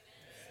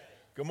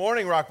Good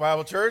morning, Rock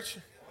Bible Church.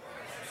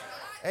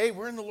 Hey,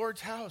 we're in the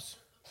Lord's house.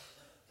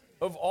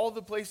 Of all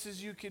the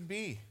places you could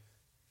be,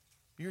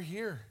 you're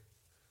here,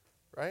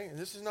 right? And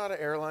this is not an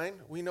airline.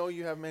 We know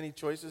you have many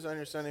choices on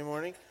your Sunday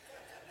morning.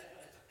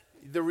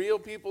 The real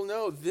people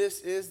know this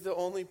is the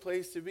only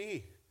place to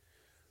be.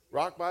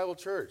 Rock Bible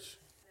Church.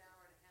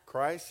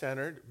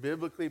 Christ-centered,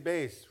 biblically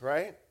based,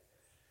 right?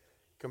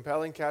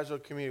 Compelling casual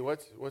community.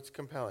 What's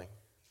compelling?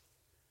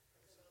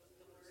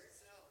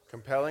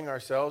 Compelling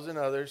ourselves and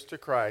others to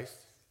Christ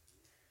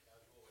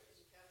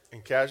in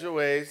casual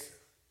ways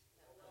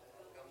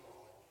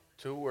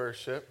to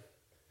worship,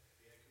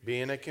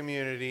 be in a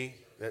community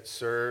that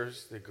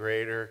serves the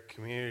greater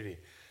community.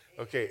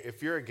 Okay,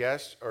 if you're a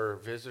guest or a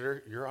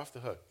visitor, you're off the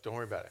hook. Don't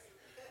worry about it.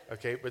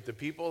 Okay, but the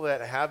people that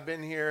have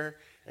been here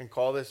and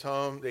call this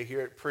home, they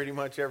hear it pretty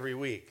much every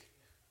week,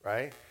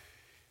 right?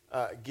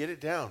 Get it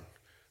down,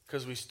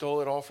 because we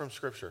stole it all from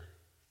Scripture.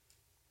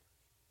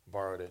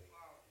 Borrowed it.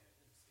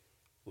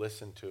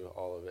 Listened to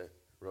all of it.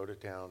 Wrote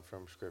it down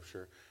from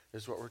Scripture.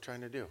 This is what we're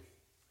trying to do.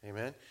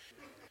 Amen?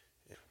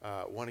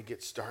 Want to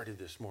get started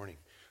this morning.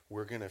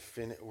 We're going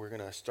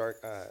to start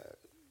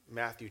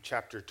Matthew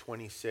chapter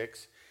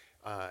 26,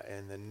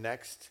 and the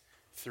next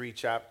 3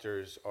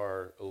 chapters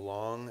are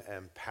long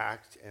and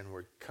packed, and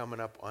we're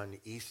coming up on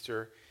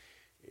Easter.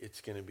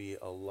 It's going to be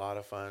a lot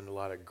of fun, a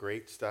lot of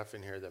great stuff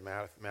in here that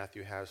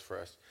Matthew has for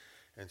us.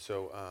 And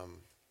so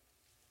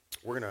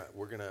we're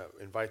gonna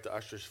invite the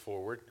ushers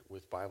forward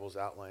with Bibles,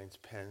 outlines,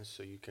 pens,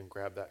 so you can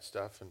grab that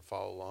stuff and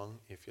follow along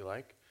if you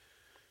like.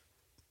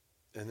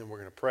 And then we're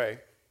going to pray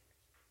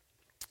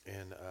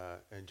and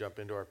jump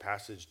into our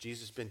passage.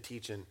 Jesus has been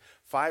teaching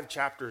 5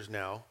 chapters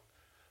now.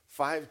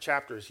 5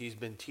 chapters he's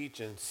been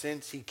teaching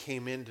since he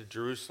came into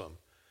Jerusalem.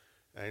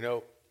 And I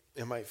know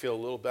it might feel a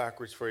little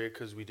backwards for you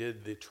because we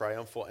did the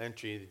triumphal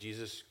entry,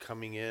 Jesus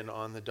coming in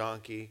on the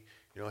donkey.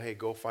 You know, hey,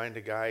 go find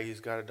a guy.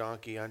 He's got a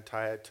donkey.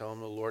 Untie it. Tell him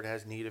the Lord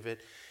has need of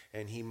it.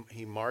 And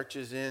he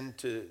marches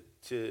into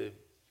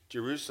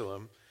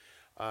Jerusalem.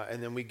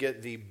 And then we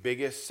get the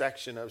biggest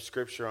section of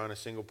Scripture on a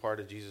single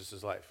part of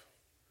Jesus' life.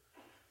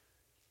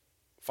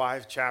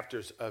 5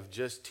 chapters of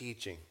just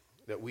teaching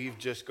that we've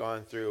just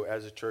gone through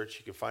as a church.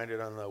 You can find it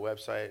on the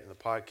website and the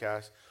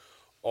podcast.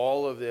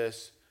 All of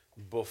this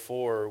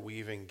before we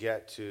even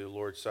get to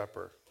Lord's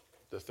Supper,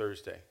 the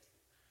Thursday.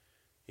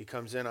 He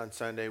comes in on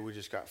Sunday. We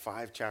just got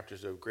 5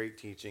 chapters of great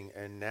teaching.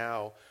 And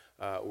now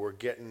we're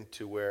getting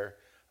to where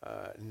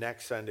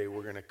next Sunday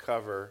we're going to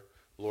cover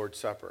Lord's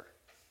Supper.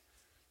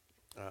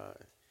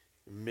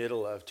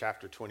 Middle of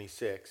chapter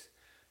 26,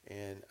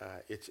 and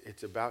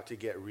it's about to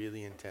get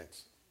really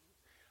intense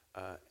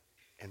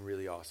and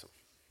really awesome.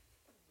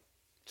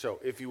 So,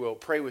 if you will,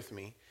 pray with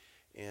me,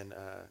 and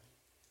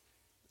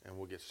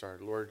we'll get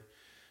started. Lord,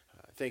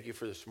 thank you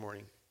for this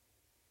morning,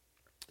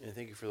 and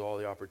thank you for all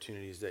the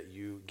opportunities that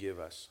you give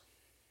us.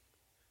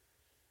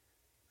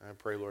 I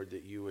pray, Lord,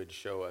 that you would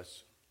show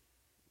us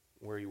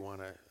where you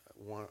want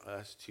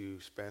us to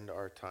spend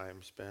our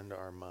time, spend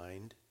our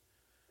mind,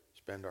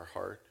 spend our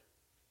heart.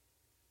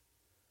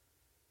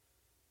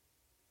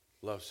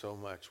 Love so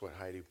much what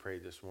Heidi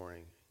prayed this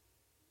morning.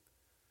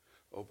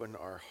 Open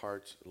our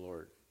hearts,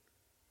 Lord,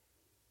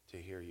 to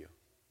hear you.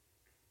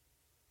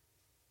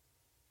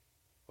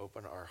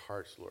 Open our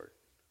hearts, Lord,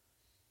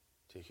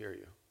 to hear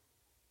you.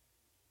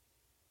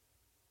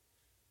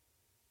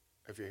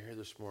 If you're here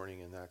this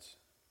morning and that's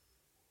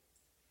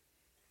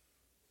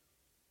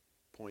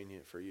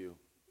poignant for you,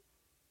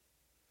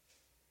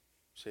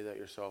 say that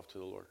yourself to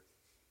the Lord.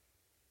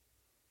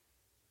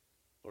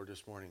 Lord,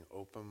 this morning,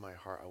 open my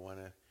heart. I want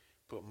to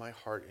put my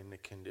heart in the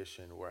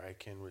condition where I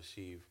can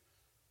receive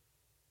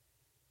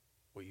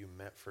what you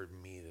meant for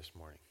me this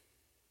morning.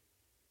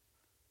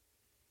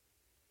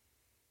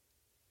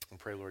 And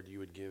pray, Lord, you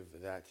would give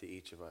that to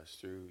each of us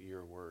through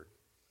your word.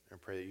 And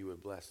pray that you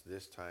would bless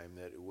this time,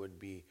 that it would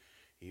be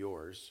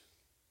yours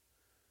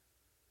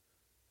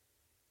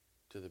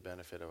to the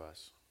benefit of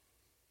us.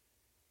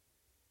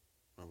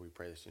 And we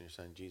pray this in your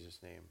Son, Jesus'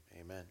 name.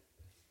 Amen.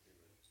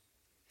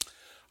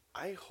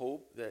 I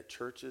hope that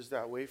church is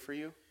that way for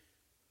you.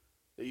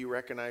 That you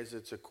recognize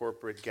it's a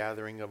corporate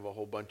gathering of a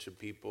whole bunch of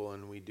people,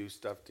 and we do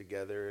stuff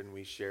together, and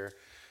we share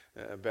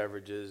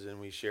beverages, and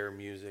we share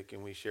music,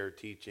 and we share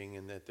teaching,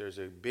 and that there's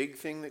a big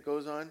thing that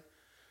goes on.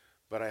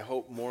 But I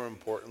hope more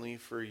importantly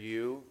for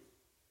you,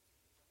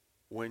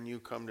 when you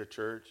come to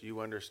church, you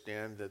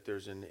understand that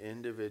there's an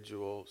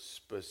individual,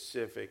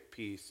 specific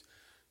piece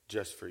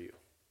just for you.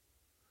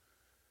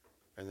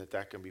 And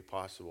that can be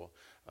possible.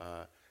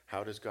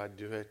 How does God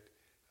do it?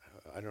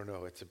 I don't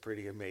know. It's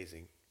pretty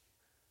amazing.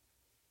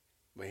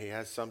 But he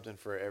has something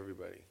for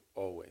everybody,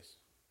 always.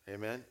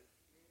 Amen?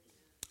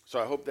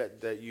 So I hope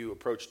that you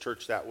approach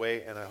church that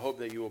way, and I hope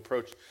that you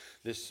approach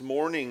this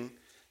morning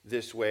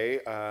this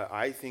way.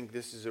 I think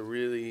this is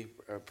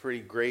a pretty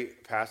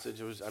great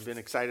passage. I've been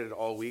excited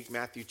all week.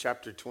 Matthew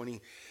chapter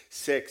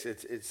 26,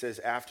 it says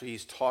after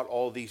he's taught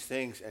all these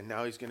things, and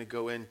now he's going to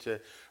go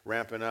into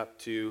ramping up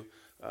to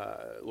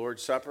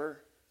Lord's Supper,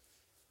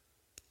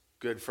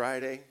 Good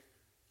Friday,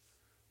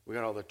 We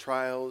got all the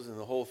trials and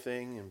the whole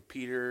thing, and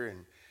Peter,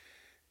 and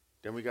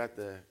then we got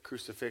the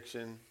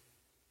crucifixion.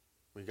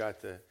 We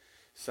got the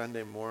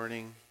Sunday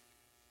morning.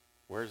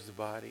 Where's the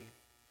body?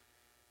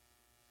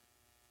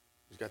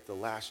 We've got the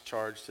last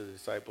charge to the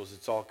disciples.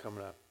 It's all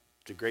coming up.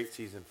 It's a great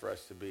season for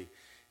us to be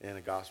in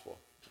a gospel.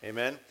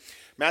 Amen.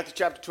 Matthew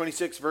chapter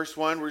 26, verse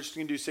 1. We're just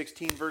going to do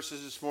 16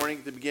 verses this morning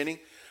at the beginning.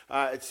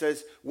 It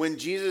says, when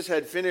Jesus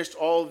had finished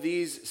all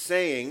these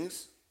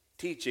sayings,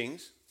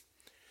 teachings,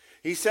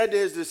 he said to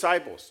his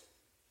disciples,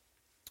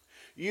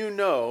 you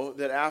know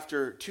that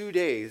after 2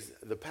 days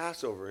the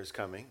Passover is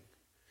coming,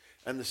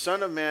 and the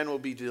Son of Man will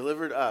be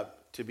delivered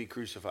up to be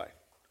crucified.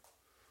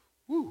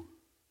 Woo!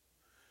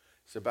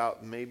 It's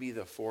about maybe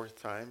the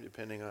fourth time,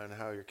 depending on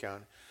how you're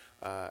counting,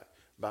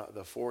 about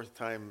the fourth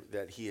time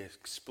that he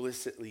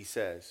explicitly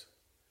says,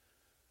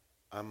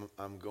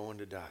 I'm going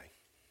to die.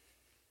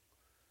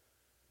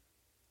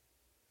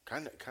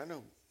 Kind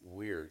of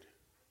weird.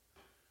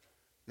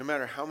 No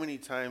matter how many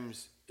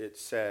times it's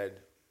said,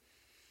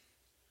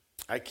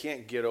 I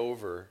can't get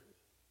over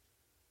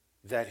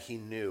that he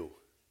knew.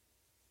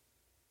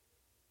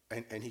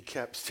 And he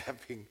kept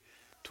stepping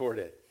toward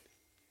it.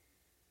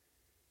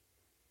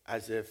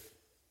 As if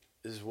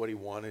this is what he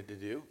wanted to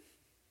do.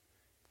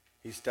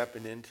 He's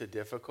stepping into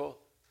difficult.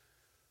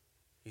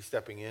 He's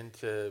stepping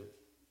into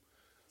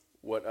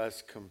what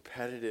us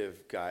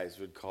competitive guys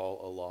would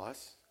call a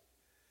loss.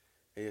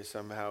 And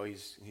somehow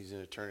he's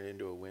going to turn it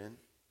into a win.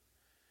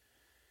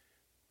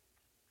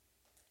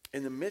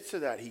 In the midst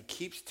of that, he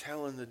keeps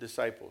telling the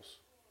disciples.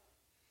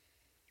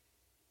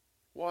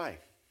 Why?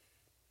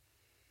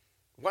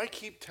 Why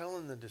keep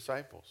telling the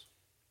disciples?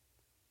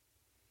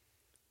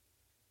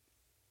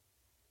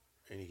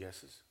 Any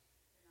guesses?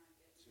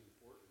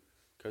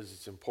 Because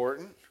it's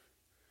important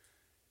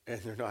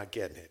and they're not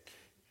getting it.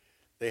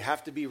 They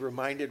have to be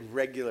reminded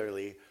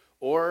regularly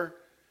or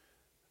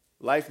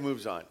life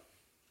moves on.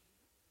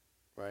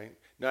 Right?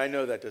 Now, I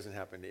know that doesn't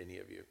happen to any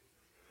of you.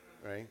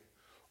 Right?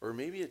 Or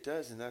maybe it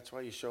does, and that's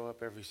why you show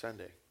up every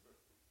Sunday.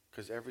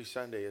 Because every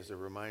Sunday is a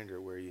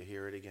reminder where you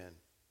hear it again.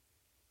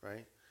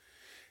 Right?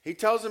 He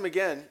tells them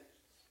again,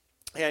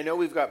 hey, I know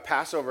we've got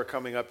Passover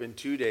coming up in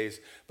 2 days,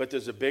 but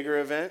there's a bigger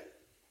event,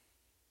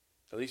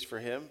 at least for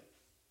him.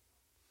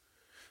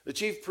 The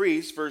chief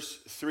priests, verse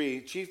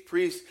 3, chief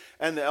priests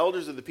and the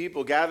elders of the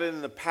people gathered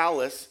in the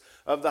palace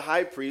of the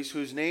high priest,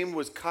 whose name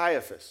was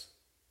Caiaphas,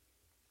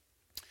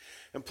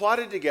 and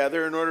plotted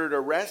together in order to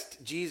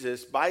arrest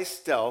Jesus by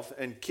stealth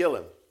and kill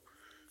him.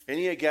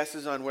 Any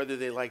guesses on whether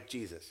they like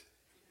Jesus?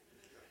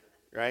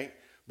 Right?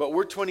 But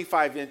we're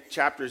 25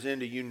 chapters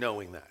into you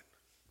knowing that.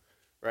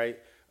 Right?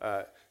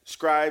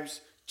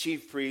 Scribes,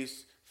 chief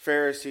priests,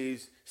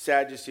 Pharisees,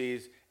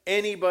 Sadducees,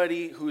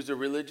 anybody who's a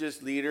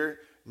religious leader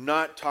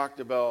not talked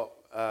about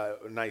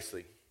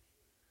nicely.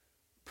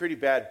 Pretty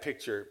bad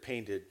picture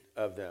painted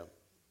of them.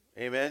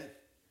 Amen?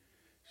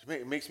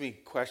 It makes me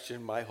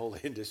question my whole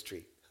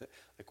industry.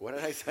 Like, what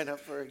did I sign up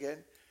for again?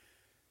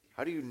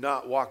 How do you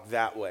not walk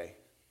that way?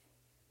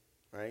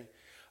 Right?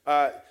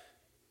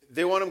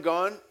 They want him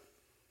gone.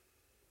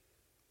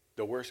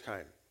 The worst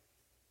kind.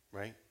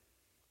 Right?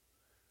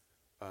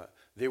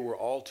 They were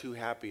all too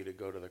happy to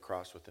go to the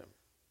cross with him.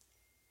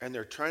 And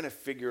they're trying to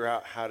figure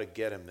out how to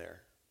get him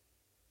there.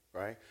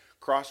 Right?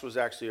 Cross was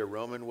actually a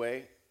Roman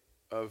way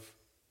of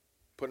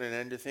putting an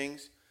end to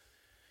things.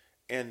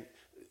 And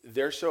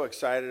they're so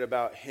excited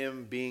about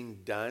him being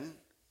done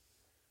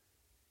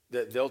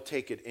that they'll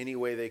take it any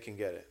way they can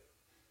get it.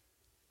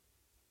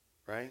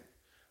 Right?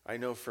 I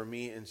know for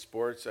me in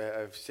sports,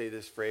 I say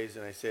this phrase,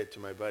 and I say it to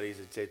my buddies,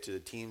 I say it to the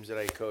teams that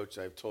I coach.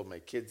 I've told my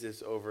kids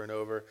this over and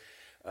over.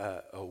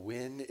 A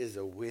win is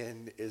a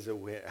win is a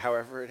win.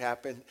 However it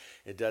happened,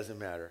 it doesn't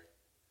matter.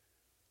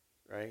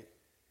 Right?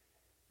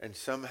 And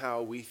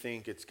somehow we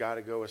think it's got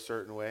to go a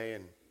certain way,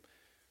 and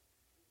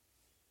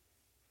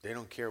they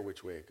don't care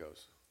which way it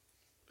goes.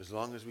 As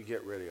long as we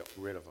get rid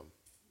of them.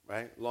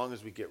 Right? As long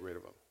as we get rid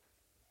of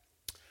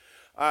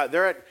them.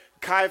 They're at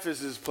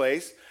Caiaphas'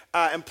 place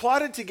and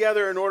plotted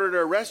together in order to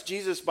arrest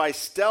Jesus by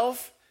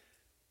stealth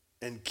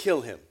and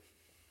kill him.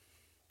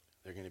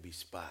 They're going to be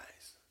spies.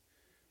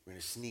 We're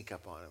going to sneak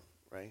up on him,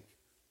 right?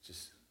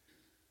 Just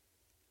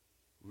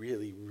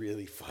really,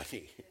 really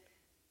funny.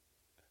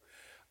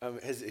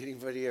 Has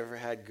anybody ever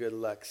had good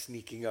luck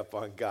sneaking up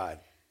on God?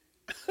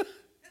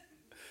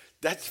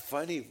 That's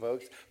funny,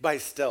 folks. By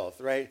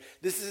stealth, right?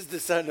 This is the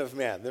Son of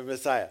Man, the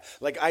Messiah.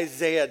 Like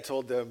Isaiah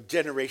told them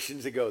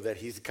generations ago that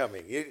he's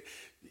coming.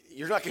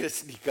 You're not going to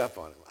sneak up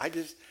on him. I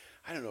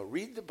don't know.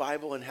 Read the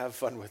Bible and have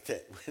fun with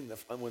it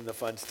when the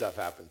fun stuff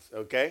happens,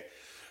 okay?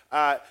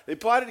 They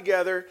plotted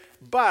together,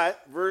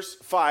 but, verse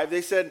 5,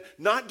 they said,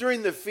 not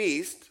during the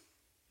feast,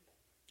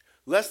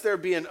 lest there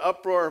be an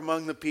uproar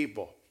among the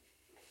people.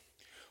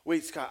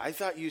 Wait, Scott, I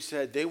thought you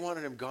said they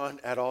wanted him gone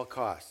at all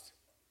costs.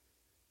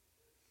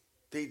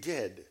 They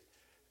did,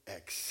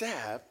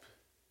 except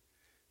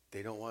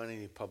they don't want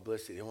any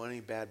publicity. They don't want any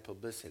bad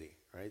publicity,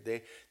 right?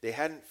 They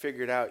hadn't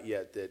figured out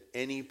yet that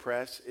any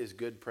press is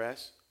good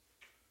press.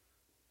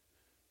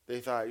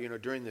 They thought,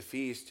 during the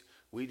feast,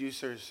 we do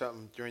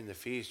something during the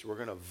feast, we're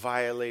going to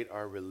violate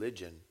our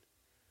religion,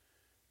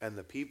 and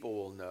the people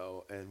will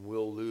know, and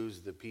we'll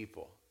lose the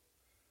people.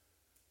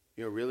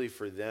 You know, really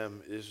for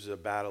them, this was a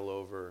battle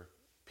over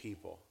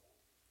people,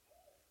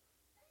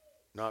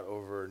 not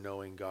over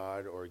knowing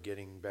God or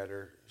getting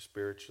better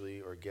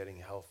spiritually or getting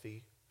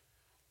healthy.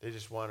 They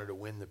just wanted to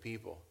win the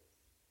people.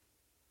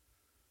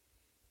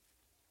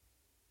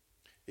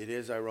 It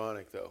is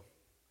ironic, though,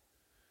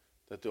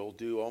 that they'll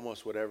do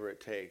almost whatever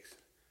it takes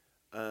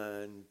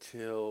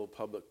until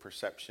public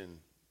perception.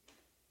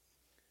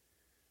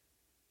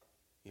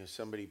 You know,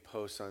 somebody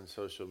posts on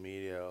social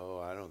media,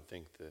 oh, I don't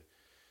think that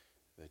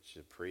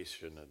the priest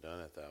shouldn't have done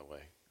it that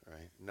way,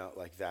 right? Not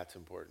like that's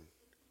important,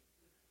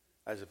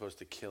 as opposed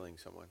to killing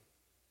someone.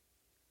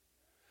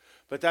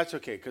 But that's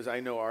okay, because I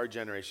know our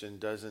generation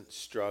doesn't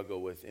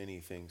struggle with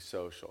anything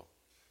social.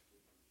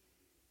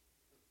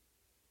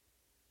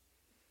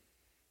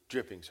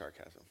 Dripping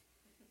sarcasm.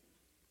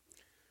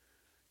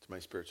 It's my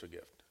spiritual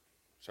gift.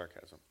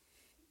 Sarcasm.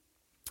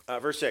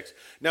 Verse 6.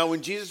 Now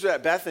when Jesus was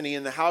at Bethany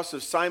in the house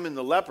of Simon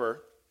the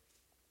leper,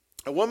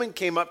 a woman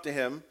came up to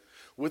him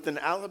with an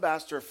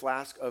alabaster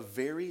flask of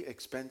very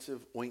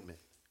expensive ointment,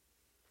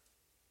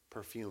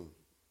 perfume,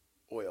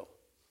 oil.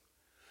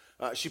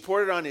 She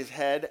poured it on his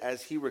head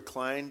as he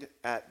reclined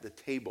at the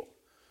table.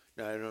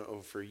 Now, I don't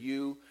know for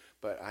you,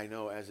 but I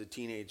know as a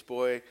teenage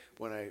boy,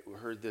 when I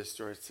heard this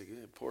story, it's like,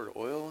 poured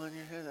oil on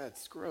your head?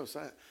 That's gross.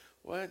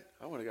 What?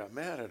 I would have got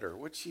mad at her.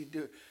 What'd she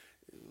do?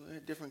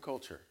 Different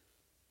culture,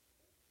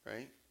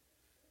 right?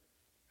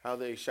 How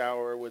they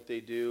shower, what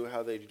they do,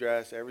 how they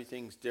dress,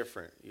 everything's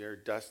different. You're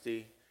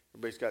dusty.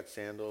 Everybody's got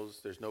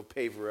sandals. There's no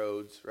paved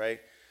roads, right?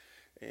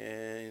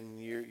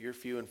 And you're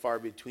few and far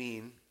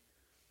between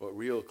what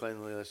real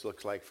cleanliness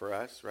looks like for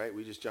us, right?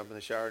 We just jump in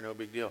the shower, no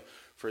big deal.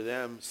 For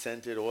them,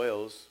 scented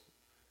oils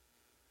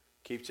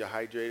keeps you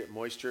hydrated,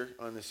 moisture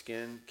on the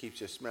skin,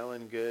 keeps you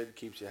smelling good,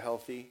 keeps you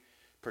healthy,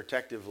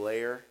 protective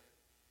layer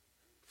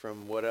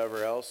from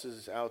whatever else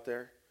is out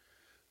there.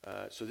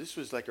 So this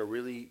was like a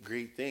really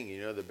great thing.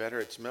 You know, the better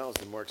it smells,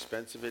 the more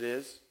expensive it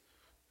is,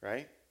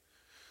 right?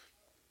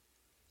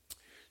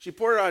 She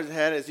poured it on his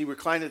head as he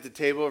reclined at the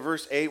table.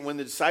 Verse 8, when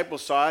the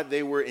disciples saw it,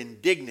 they were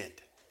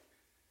indignant,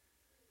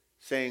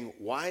 saying,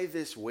 why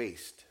this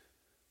waste?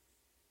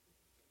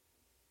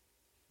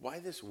 Why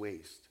this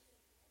waste?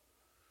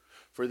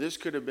 For this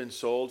could have been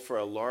sold for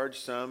a large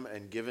sum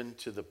and given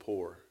to the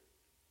poor.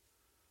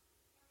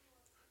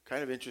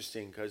 Kind of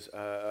interesting, because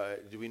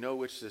do we know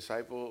which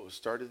disciple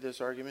started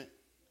this argument?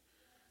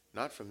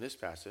 Not from this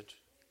passage.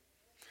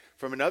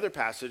 From another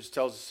passage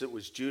tells us it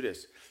was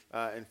Judas.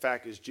 In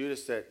fact, it's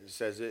Judas that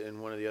says it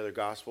in one of the other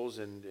Gospels,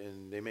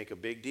 and they make a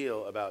big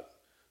deal about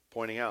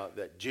pointing out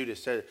that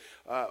Judas said it.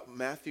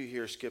 Matthew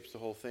here skips the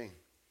whole thing.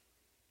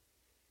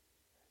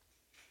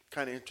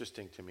 Kind of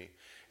interesting to me.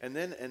 And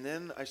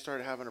then I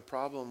started having a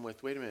problem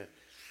with, wait a minute,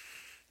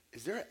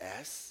 is there an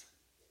S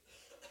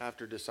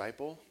after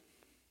disciple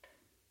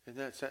in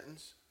that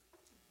sentence?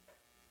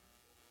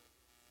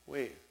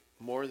 Wait,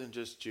 more than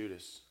just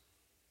Judas.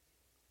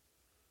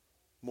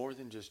 More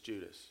than just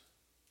Judas.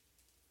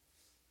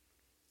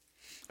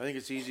 I think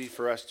it's easy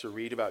for us to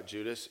read about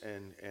Judas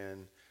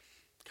and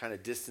kind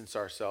of distance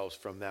ourselves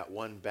from that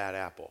one bad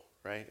apple,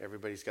 right?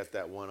 Everybody's got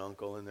that one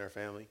uncle in their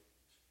family.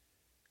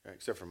 Right?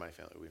 Except for my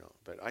family, we don't.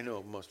 But I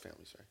know most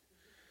families,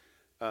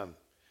 right?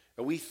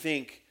 And we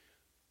think,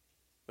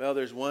 well,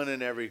 there's one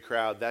in every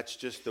crowd. That's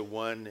just the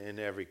one in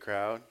every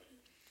crowd.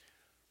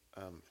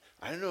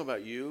 I don't know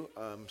about you.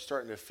 I'm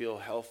starting to feel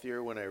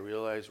healthier when I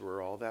realize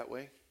we're all that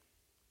way.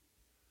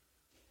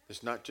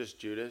 It's not just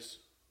Judas.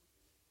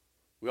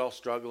 We all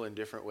struggle in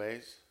different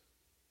ways.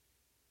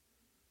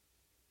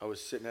 I was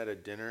sitting at a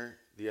dinner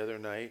the other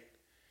night,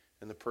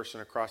 and the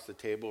person across the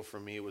table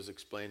from me was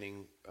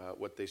explaining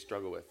what they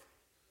struggle with,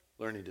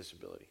 learning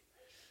disability.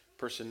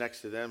 Person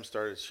next to them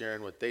started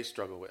sharing what they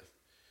struggle with,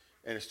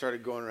 and it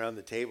started going around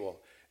the table,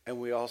 and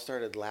we all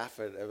started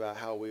laughing about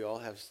how we all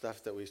have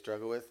stuff that we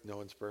struggle with. No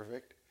one's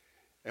perfect,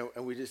 and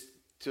we just,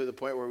 to the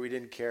point where we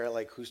didn't care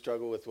like who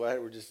struggled with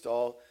what. We're just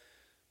all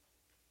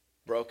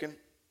broken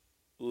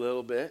a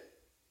little bit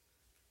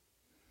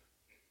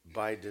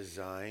by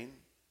design.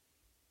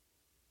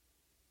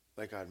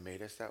 Like God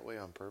made us that way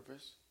on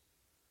purpose.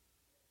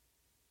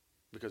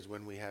 Because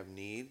when we have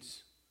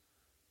needs,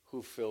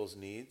 who fills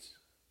needs?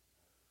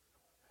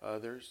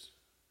 Others.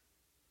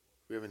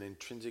 We have an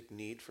intrinsic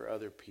need for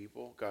other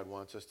people. God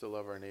wants us to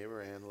love our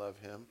neighbor and love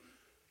him.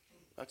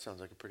 That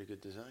sounds like a pretty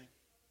good design.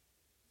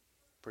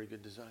 Pretty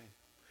good design.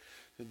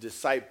 The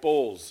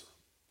disciples,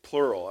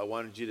 plural. I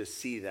wanted you to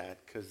see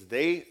that because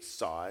they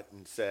saw it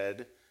and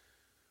said,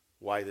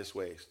 why this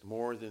waste?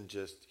 More than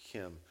just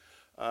him.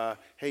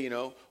 Hey,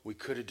 we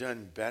could have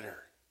done better.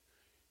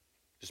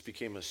 This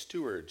became a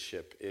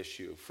stewardship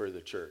issue for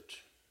the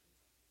church.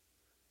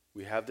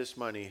 We have this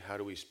money. How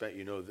do we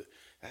spend?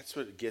 That's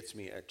what gets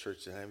me at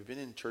church. And I've been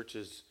in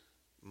churches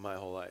my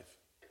whole life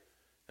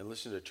and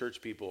listened to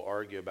church people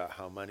argue about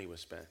how money was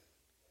spent.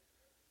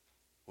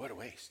 What a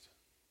waste.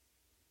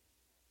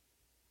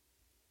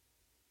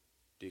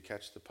 Do you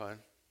catch the pun?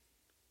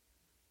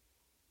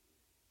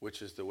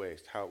 Which is the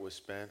waste? How it was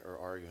spent or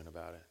arguing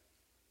about it?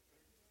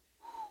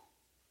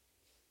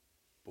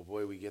 But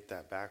boy, we get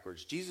that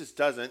backwards. Jesus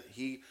doesn't.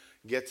 He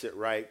gets it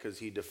right because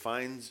he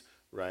defines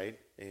right.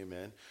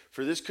 Amen.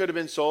 For this could have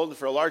been sold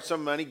for a large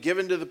sum of money,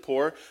 given to the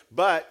poor.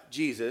 But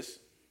Jesus,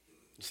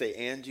 you say,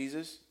 and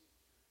Jesus?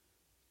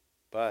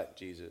 But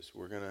Jesus,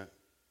 we're going to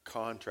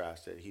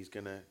contrast it. He's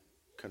going to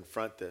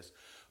confront this.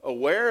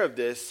 Aware of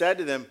this, said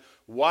to them,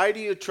 why do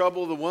you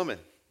trouble the woman?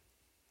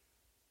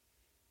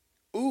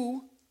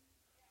 Ooh.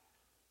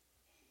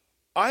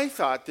 I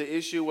thought the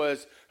issue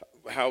was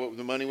how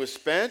the money was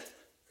spent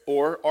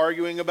or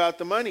arguing about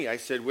the money. I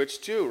said,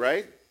 which two,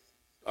 right?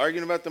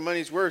 Arguing about the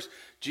money's worse.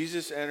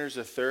 Jesus enters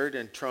a third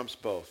and trumps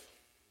both.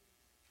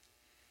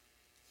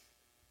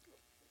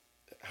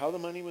 How the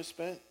money was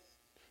spent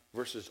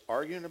versus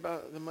arguing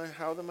about the money,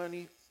 how the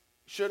money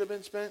should have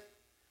been spent.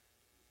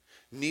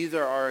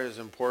 Neither are as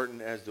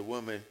important as the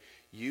woman.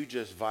 You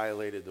just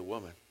violated the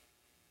woman.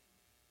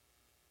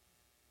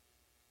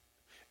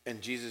 And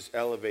Jesus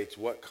elevates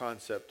what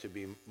concept to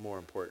be more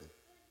important?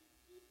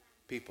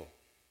 People.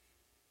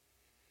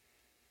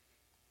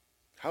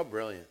 How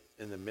brilliant.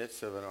 In the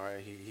midst of an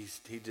argument,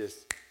 he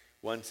just,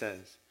 one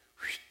sentence,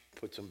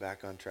 puts them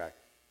back on track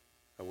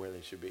of where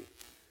they should be.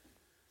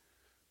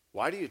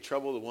 Why do you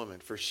trouble the woman?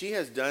 For she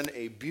has done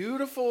a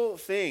beautiful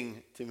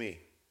thing to me.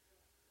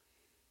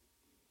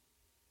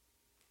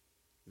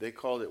 They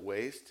called it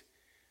waste.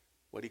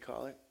 What do you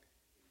call it?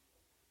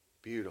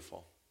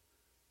 Beautiful.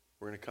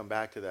 We're going to come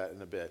back to that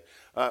in a bit.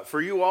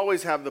 For you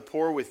always have the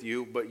poor with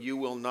you, but you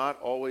will not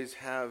always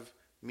have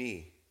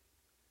me.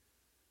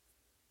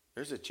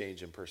 There's a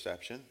change in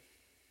perception.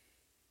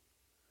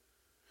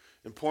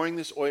 In pouring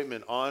this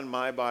ointment on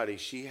my body,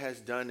 she has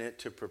done it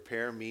to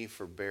prepare me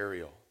for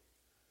burial.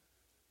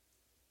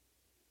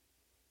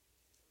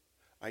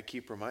 I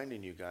keep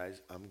reminding you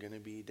guys, I'm going to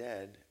be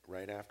dead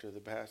right after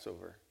the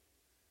Passover.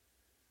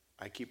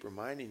 I keep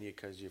reminding you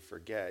because you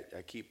forget.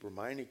 I keep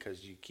reminding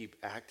because you keep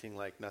acting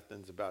like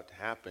nothing's about to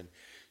happen.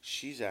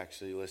 She's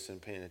actually listening,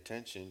 paying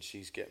attention.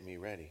 She's getting me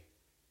ready.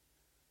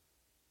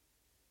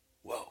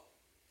 Whoa.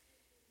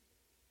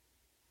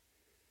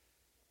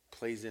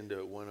 Plays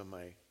into one of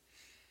my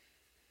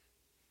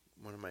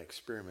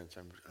experiments.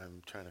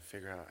 I'm trying to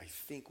figure out. I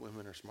think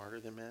women are smarter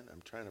than men.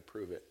 I'm trying to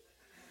prove it.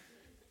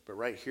 But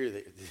right here,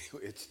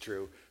 it's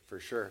true for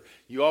sure.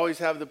 You always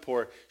have the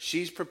poor.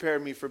 She's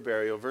prepared me for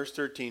burial. Verse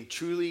 13,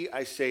 truly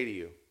I say to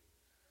you,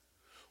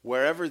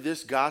 wherever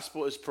this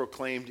gospel is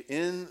proclaimed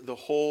in the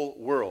whole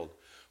world,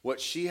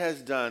 what she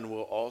has done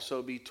will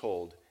also be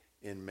told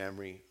in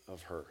memory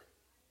of her.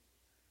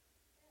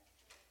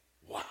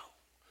 Wow.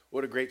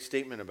 What a great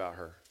statement about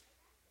her.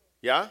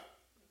 Yeah?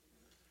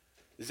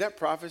 Is that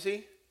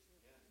prophecy?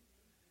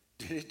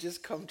 Did it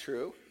just come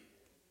true?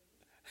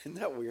 Isn't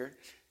that weird?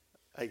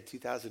 Like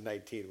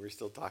 2019, we're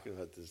still talking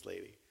about this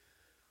lady.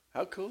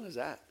 How cool is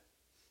that?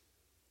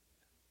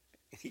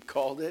 He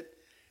called it,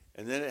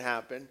 and then it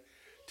happened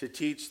to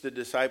teach the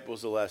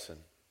disciples a lesson.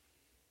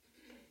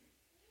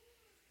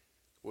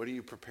 What are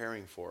you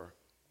preparing for?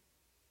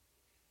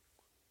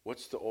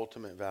 What's the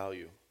ultimate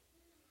value?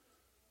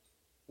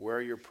 Where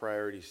are your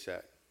priorities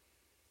set?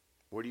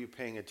 What are you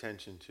paying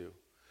attention to?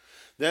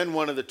 Then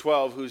one of the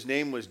 12, whose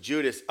name was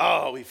Judas,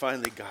 we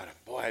finally got him.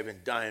 Boy, I've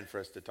been dying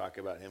for us to talk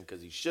about him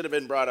because he should have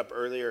been brought up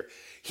earlier.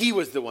 He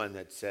was the one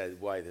that said,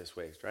 why this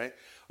waste, right?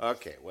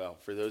 Okay, well,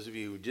 for those of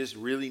you who just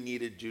really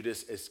needed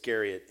Judas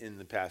Iscariot in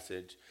the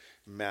passage,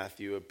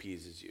 Matthew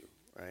appeases you,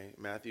 right?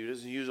 Matthew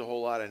doesn't use a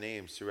whole lot of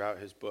names throughout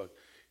his book.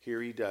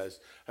 Here he does.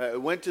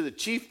 Went to the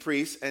chief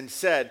priests and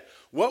said,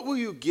 what will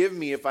you give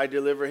me if I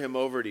deliver him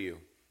over to you?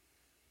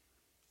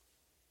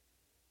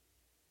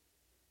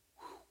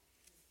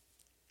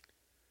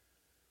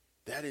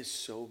 That is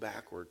so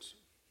backwards.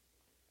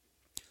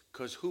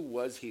 Because who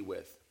was he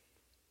with?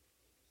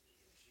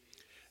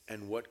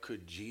 And what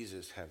could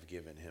Jesus have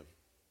given him?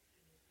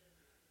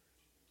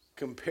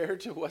 Compared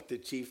to what the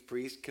chief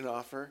priest can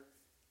offer,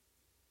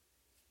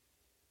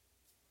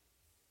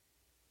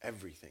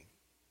 everything.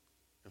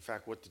 In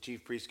fact, what the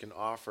chief priest can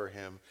offer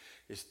him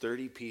is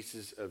 30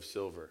 pieces of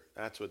silver.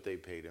 That's what they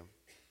paid him.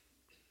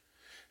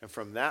 And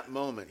from that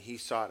moment, he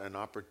sought an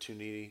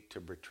opportunity to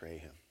betray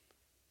him.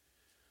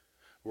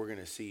 We're going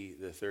to see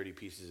the 30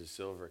 pieces of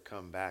silver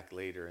come back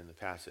later in the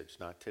passage.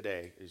 Not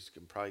today. It's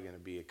probably going to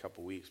be a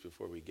couple weeks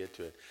before we get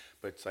to it.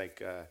 But it's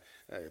like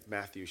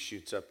Matthew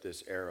shoots up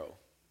this arrow.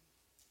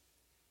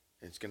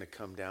 It's going to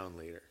come down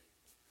later.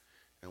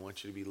 And I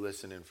want you to be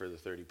listening for the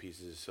 30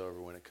 pieces of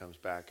silver when it comes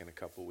back in a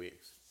couple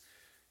weeks.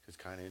 It's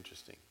kind of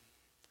interesting.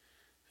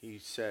 He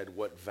said,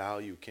 what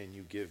value can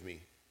you give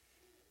me?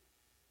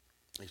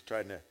 He's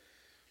trying to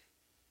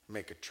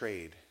make a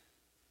trade,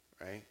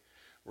 right?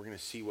 We're going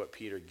to see what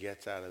Peter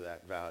gets out of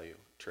that value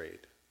trade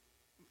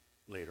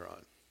later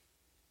on.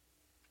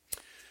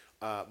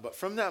 But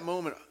from that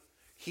moment,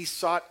 he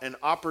sought an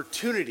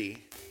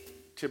opportunity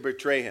to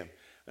betray him.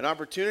 An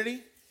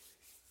opportunity?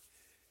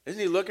 Isn't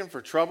he looking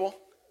for trouble?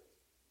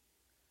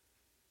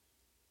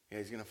 Yeah,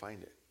 he's going to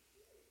find it.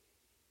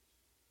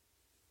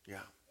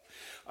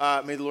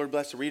 Yeah. May the Lord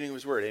bless the reading of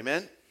his word.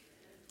 Amen?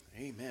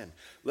 Amen.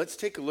 Let's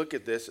take a look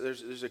at this.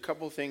 There's a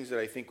couple things that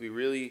I think we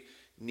really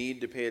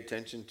need to pay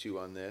attention to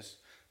on this.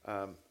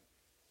 At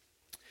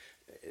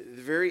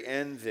the very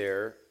end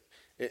there,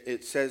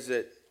 it says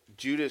that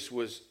Judas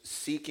was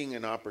seeking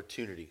an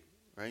opportunity,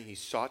 right? He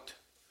sought,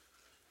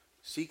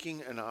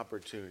 seeking an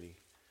opportunity.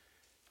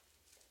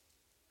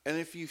 And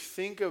if you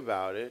think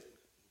about it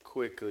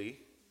quickly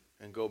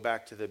and go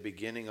back to the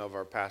beginning of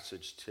our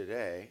passage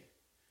today,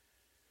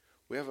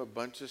 we have a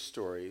bunch of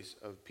stories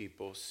of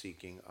people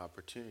seeking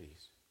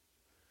opportunities.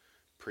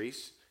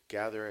 Priests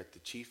gather at the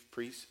chief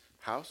priest's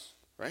house,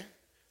 right?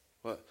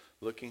 Well,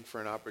 looking for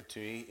an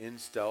opportunity in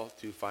stealth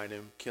to find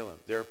him, kill him.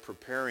 They're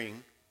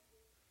preparing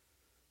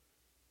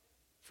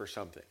for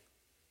something.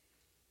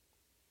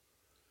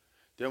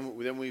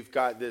 Then we've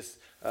got this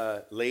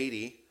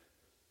lady,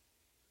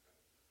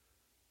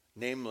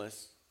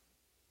 nameless.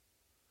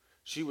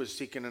 She was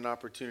seeking an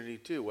opportunity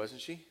too, wasn't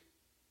she?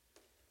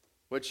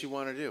 What'd she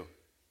want to do?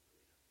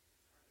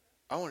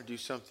 I want to do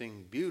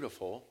something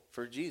beautiful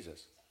for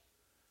Jesus.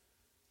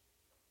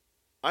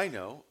 I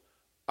know.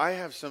 I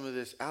have some of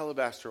this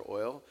alabaster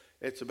oil.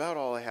 It's about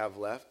all I have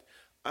left.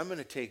 I'm going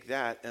to take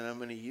that and I'm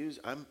going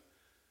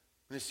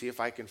to see if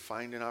I can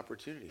find an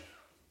opportunity.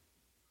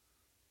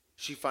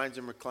 She finds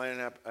him reclining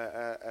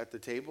at the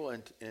table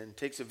and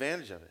takes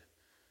advantage of it.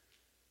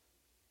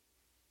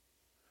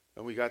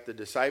 And we got the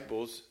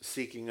disciples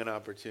seeking an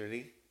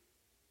opportunity,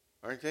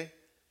 aren't they?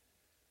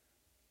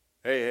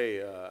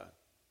 Hey,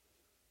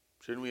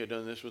 shouldn't we have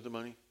done this with the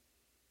money?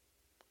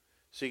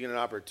 Seeking an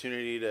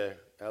opportunity to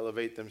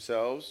elevate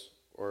themselves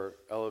or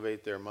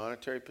elevate their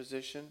monetary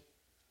position.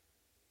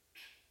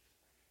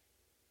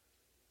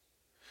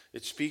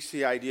 It speaks to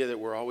the idea that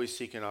we're always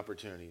seeking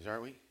opportunities,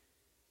 aren't we?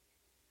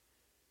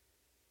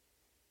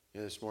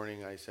 Yeah, this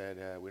morning I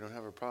said, we don't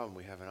have a problem,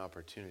 we have an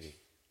opportunity.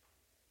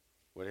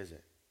 What is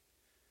it?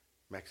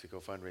 Mexico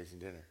fundraising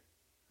dinner,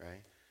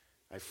 right?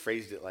 I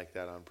phrased it like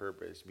that on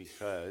purpose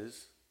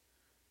because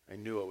I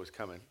knew it was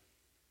coming.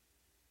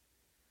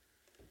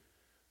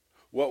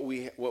 What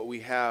we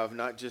have,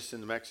 not just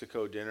in the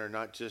Mexico dinner,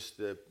 not just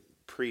the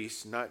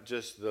priests, not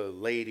just the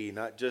lady,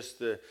 not just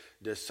the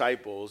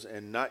disciples,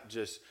 and not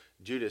just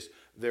Judas,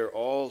 they're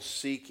all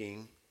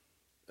seeking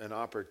an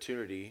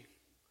opportunity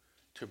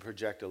to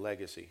project a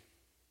legacy.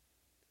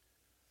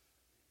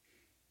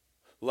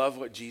 Love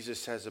what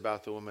Jesus says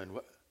about the woman.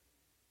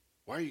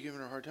 Why are you giving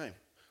her a hard time?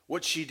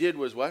 What she did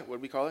was what? What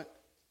do we call it?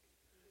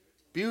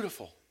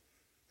 Beautiful.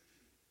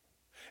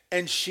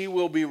 And she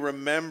will be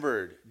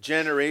remembered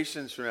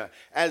generations from now.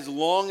 As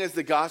long as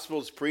the gospel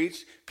is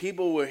preached,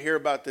 people will hear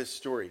about this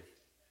story.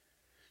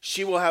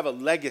 She will have a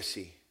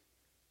legacy.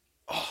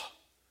 Oh,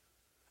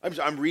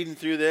 I'm reading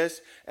through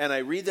this, and I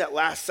read that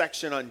last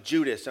section on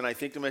Judas, and I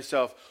think to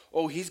myself,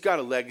 oh, he's got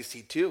a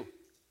legacy too,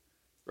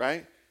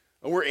 right?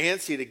 And we're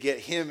antsy to get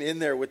him in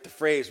there with the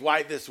phrase,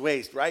 why this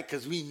waste, right?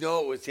 Because we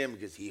know it was him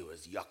because he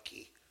was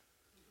yucky.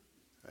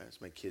 Right? That's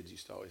what my kids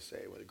used to always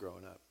say when they were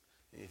growing up.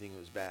 Anything that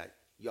was bad.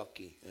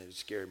 Yucky. And it's a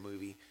scary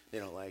movie. They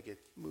don't like it.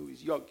 The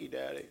movie's yucky,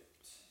 Daddy.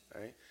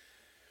 Right?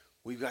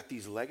 We've got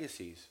these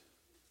legacies.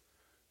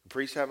 The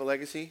priests have a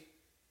legacy?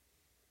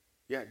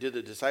 Yeah. Did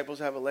the disciples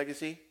have a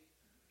legacy?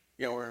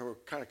 You know, we're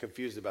kind of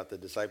confused about the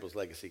disciples'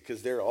 legacy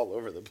because they're all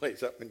over the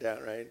place, up and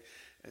down, right?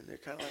 And they're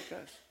kind of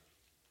like us.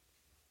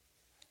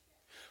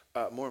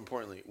 More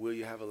importantly, will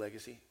you have a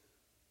legacy?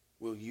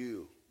 Will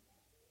you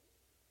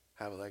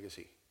have a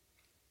legacy?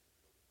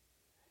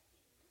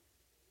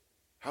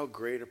 How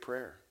great a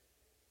prayer.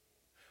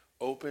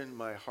 Open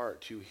my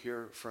heart to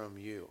hear from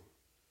you.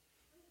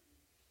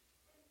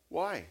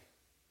 Why?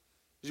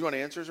 Because you want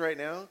answers right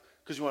now?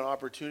 Because you want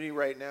opportunity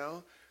right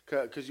now?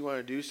 Because you want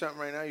to do something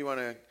right now? You want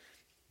to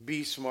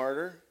be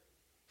smarter?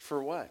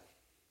 For what?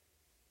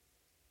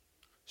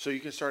 So you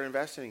can start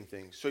investing in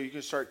things. So you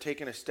can start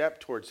taking a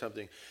step towards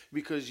something.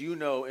 Because you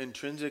know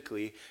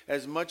intrinsically,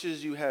 as much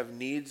as you have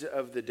needs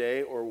of the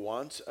day or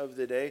wants of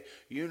the day,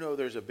 you know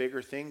there's a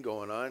bigger thing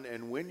going on.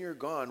 And when you're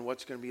gone,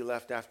 what's going to be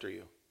left after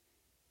you?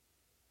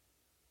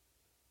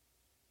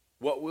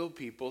 What will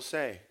people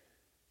say?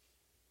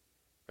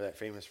 Or that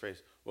famous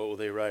phrase, what will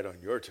they write on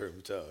your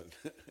tombstone?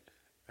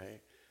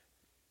 Right?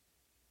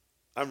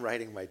 I'm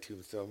writing my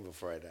tombstone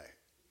before I die.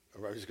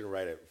 I'm just going to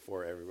write it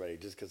for everybody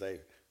just because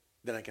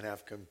then I can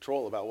have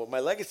control about what my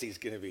legacy is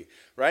going to be,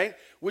 right?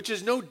 Which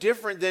is no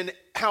different than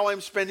how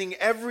I'm spending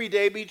every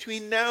day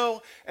between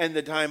now and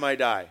the time I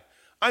die.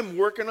 I'm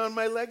working on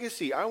my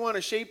legacy. I want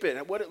to shape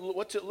it.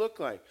 What's it look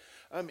like?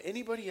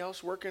 Anybody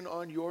else working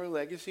on your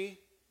legacy?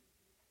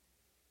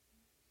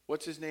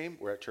 What's his name?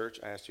 We're at church.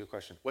 I asked you a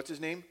question. What's his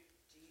name?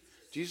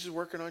 Jesus is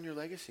working on your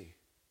legacy.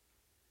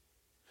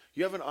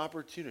 You have an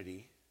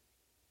opportunity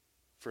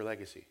for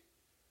legacy.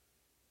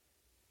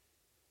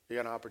 You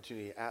got an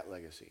opportunity at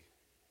legacy.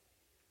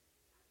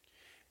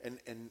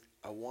 And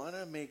I want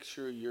to make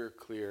sure you're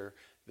clear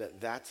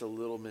that that's a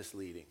little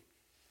misleading.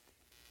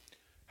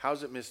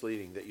 How's it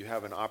misleading that you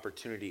have an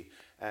opportunity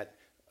at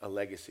a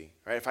legacy?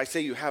 Right? If I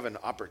say you have an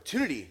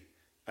opportunity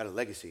at a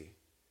legacy,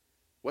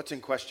 What's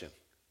in question?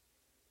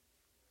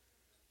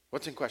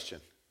 What's in question?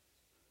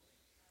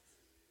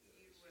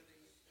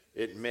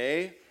 It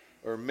may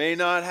or may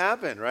not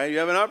happen, right? You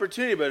have an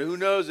opportunity, but who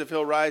knows if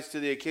he'll rise to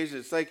the occasion.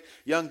 It's like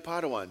young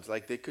Padawans,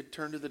 like they could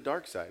turn to the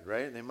dark side,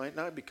 right? They might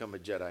not become a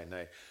Jedi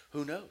Knight.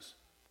 Who knows?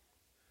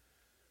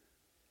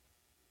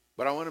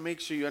 But I want to make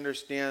sure you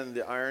understand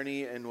the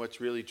irony and what's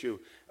really true.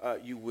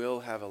 You will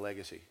have a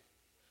legacy.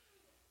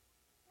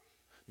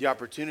 The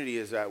opportunity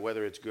is that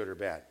whether it's good or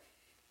bad.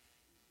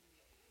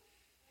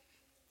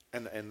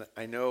 And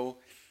I know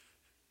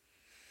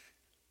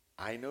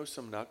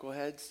some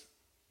knuckleheads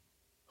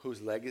whose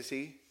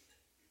legacy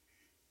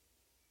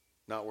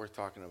not worth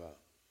talking about.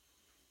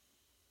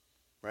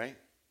 Right?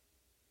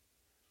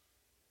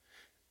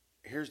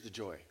 Here's the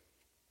joy.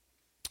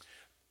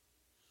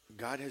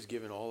 God has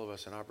given all of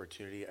us an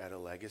opportunity at a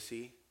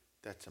legacy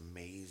that's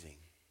amazing.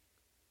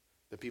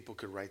 That people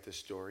could write the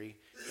story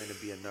and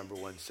it'd be a number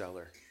one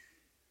seller.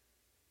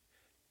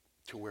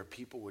 To where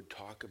people would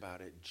talk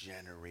about it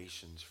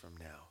generations from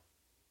now.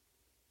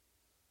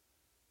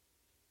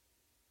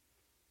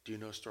 Do you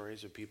know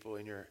stories of people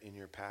in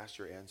your past,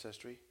 your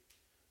ancestry,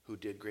 who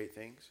did great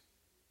things?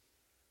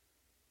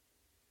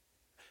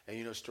 And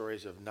you know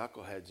stories of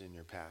knuckleheads in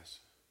your past.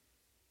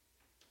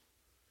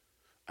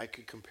 I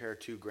could compare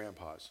two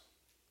grandpas.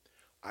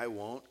 I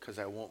won't, because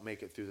I won't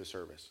make it through the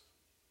service.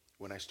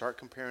 When I start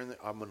comparing them,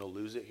 I'm going to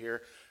lose it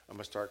here. I'm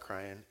going to start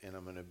crying, and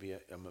I'm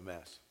a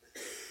mess.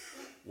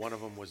 One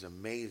of them was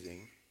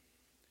amazing.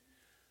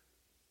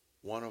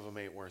 One of them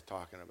ain't worth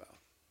talking about.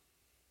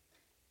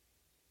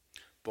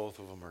 Both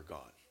of them are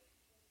gone.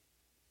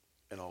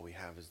 And all we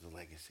have is the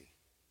legacy.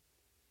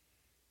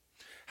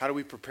 How do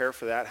we prepare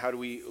for that? How do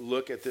we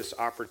look at this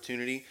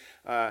opportunity?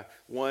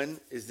 One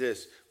is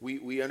this.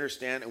 We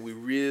understand and we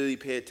really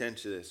pay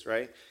attention to this,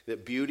 right?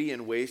 That beauty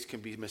and waste can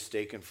be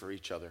mistaken for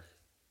each other.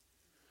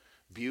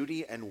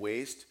 Beauty and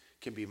waste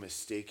can be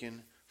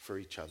mistaken for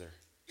each other.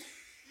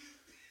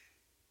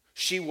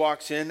 She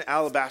walks in,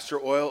 alabaster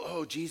oil.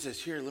 Oh,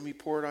 Jesus, here, let me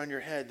pour it on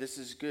your head. This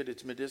is good.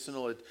 It's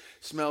medicinal. It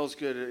smells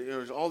good.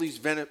 There's all these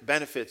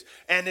benefits.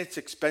 And it's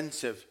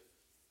expensive.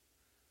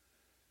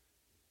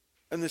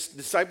 And the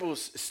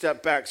disciples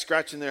step back,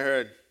 scratching their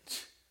head.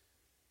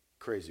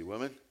 Crazy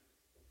woman.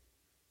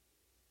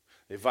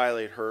 They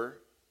violate her.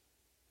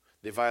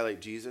 They violate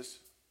Jesus.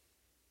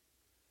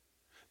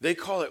 They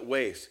call it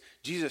waste.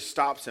 Jesus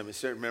stops them. He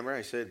said, remember,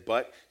 I said,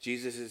 but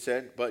Jesus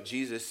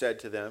said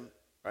to them,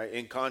 right,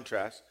 in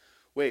contrast,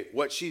 wait,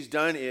 what she's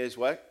done is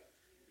what?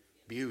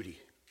 Beauty.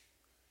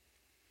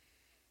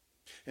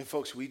 And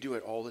folks, we do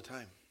it all the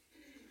time.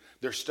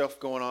 There's stuff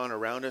going on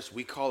around us.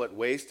 We call it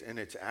waste, and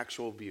it's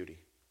actual beauty.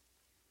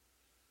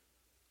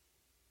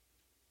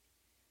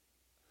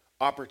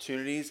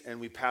 Opportunities, and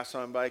we pass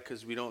on by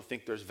because we don't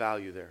think there's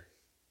value there.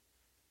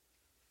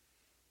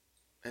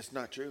 That's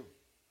not true.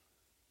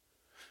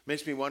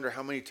 Makes me wonder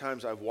how many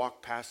times I've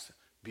walked past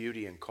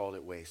beauty and called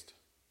it waste.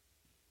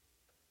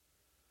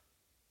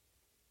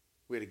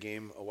 We had a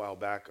game a while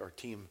back. Our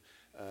team,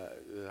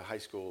 the high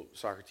school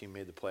soccer team,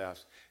 made the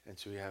playoffs. And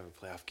so we have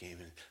a playoff game,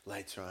 and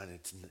lights are on.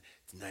 It's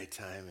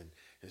nighttime, and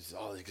there's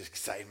all this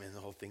excitement and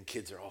the whole thing.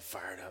 Kids are all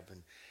fired up.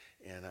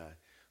 And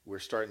we're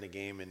starting the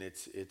game, and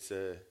it's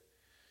a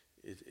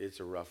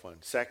rough one.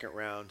 Second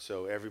round,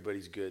 so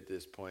everybody's good at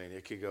this point.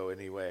 It could go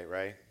any way,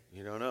 right?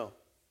 You don't know.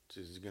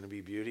 Is it going to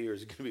be beauty or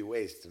is it going to be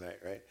waste tonight,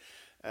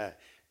 right?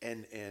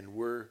 And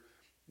we're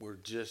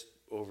just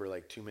over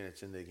like 2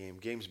 minutes into the game.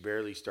 Game's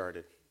barely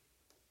started.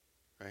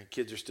 Right?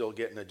 Kids are still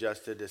getting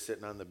adjusted to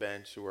sitting on the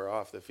bench. So we're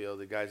off the field.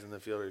 The guys in the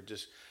field are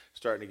just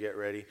starting to get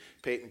ready.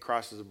 Peyton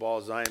crosses the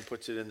ball. Zion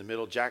puts it in the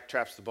middle. Jack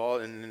traps the ball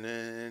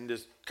and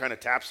just kind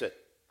of taps it.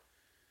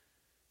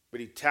 But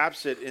he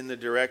taps it in the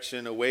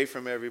direction away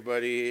from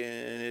everybody,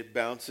 and it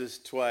bounces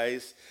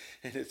twice,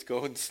 and it's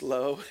going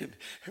slow, and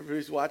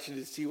everybody's watching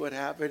to see what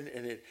happened,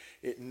 and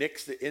it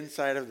nicks the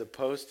inside of the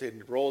post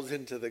and rolls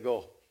into the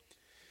goal.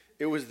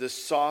 It was the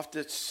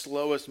softest,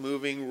 slowest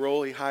moving,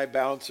 rolly high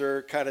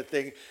bouncer kind of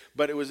thing,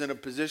 but it was in a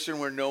position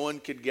where no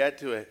one could get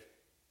to it,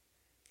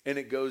 and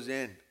it goes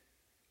in.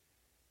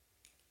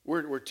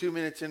 We're 2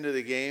 minutes into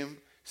the game,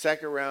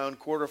 second round,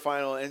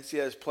 quarterfinal,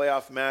 NCS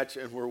playoff match,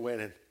 and we're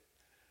winning.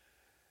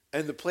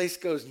 And the place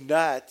goes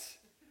nuts.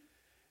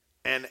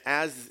 And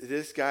as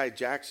this guy,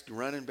 Jack's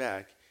running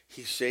back,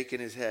 he's shaking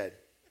his head.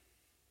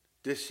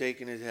 Just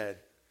shaking his head.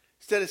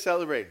 Instead of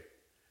celebrating.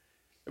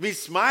 I mean,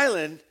 he's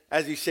smiling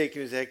as he's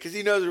shaking his head because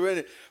he knows we're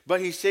winning. But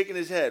he's shaking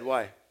his head.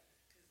 Why?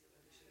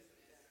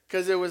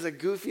 Because there was a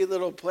goofy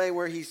little play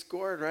where he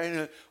scored, right?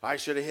 And I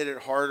should have hit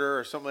it harder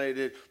or something like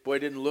that. Boy, it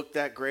didn't look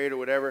that great or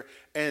whatever.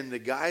 And the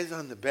guys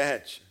on the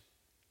bench,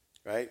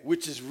 right,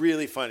 which is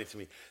really funny to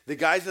me. The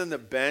guys on the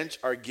bench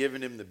are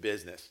giving him the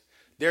business.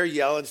 They're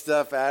yelling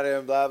stuff at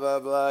him, blah, blah,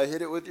 blah.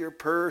 Hit it with your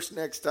purse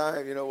next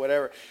time,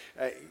 whatever.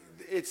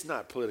 It's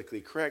not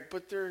politically correct,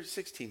 but they're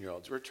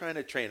 16-year-olds. We're trying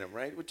to train them,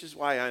 right, which is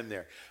why I'm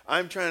there.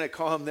 I'm trying to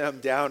calm them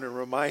down and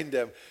remind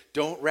them,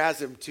 don't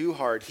razz him too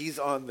hard. He's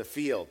on the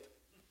field.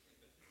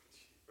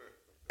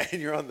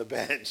 And you're on the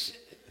bench,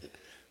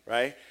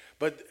 right?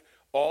 But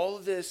All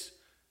this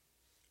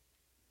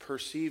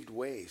perceived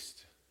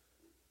waste.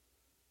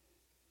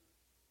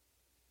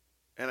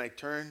 And I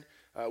turned,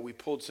 we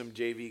pulled some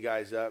JV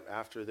guys up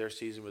after their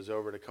season was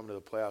over to come to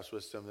the playoffs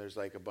with them. There's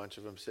like a bunch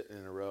of them sitting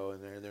in a row,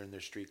 and they're in their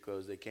street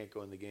clothes. They can't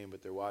go in the game,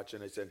 but they're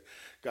watching. I said,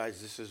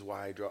 guys, this is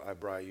why I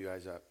brought you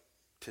guys up,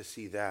 to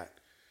see that.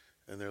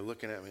 And they're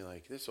looking at me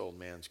like, this old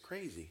man's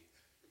crazy.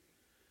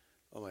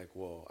 I'm like,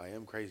 well, I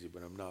am crazy,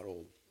 but I'm not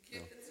old.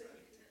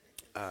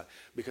 No.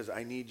 Because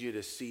I need you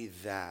to see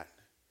that.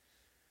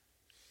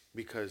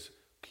 Because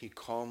he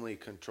calmly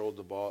controlled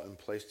the ball and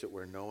placed it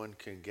where no one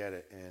can get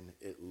it. And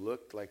it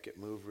looked like it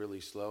moved really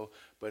slow,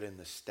 but in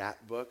the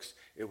stat books,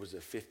 it was a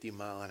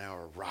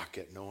 50-mile-an-hour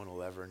rocket. No one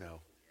will ever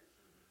know.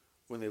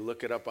 When they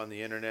look it up on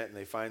the internet and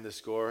they find the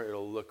score,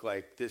 it'll look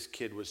like this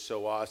kid was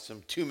so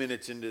awesome. 2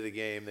 minutes into the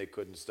game, they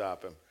couldn't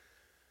stop him.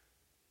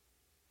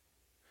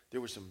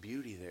 There was some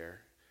beauty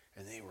there,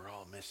 and they were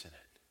all missing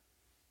it.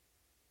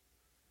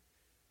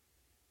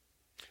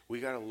 We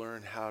got to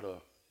learn how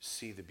to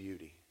see the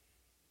beauty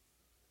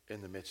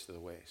in the midst of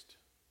the waste.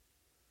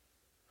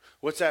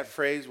 What's that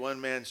phrase?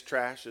 One man's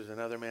trash is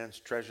another man's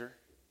treasure.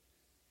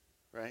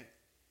 Right?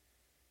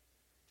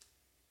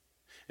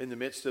 In the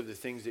midst of the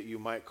things that you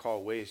might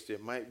call waste,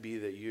 it might be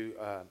that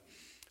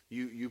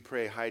you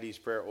pray Heidi's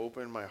prayer,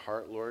 open my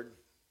heart, Lord,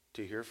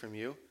 to hear from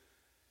you,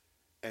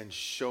 and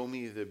show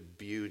me the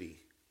beauty.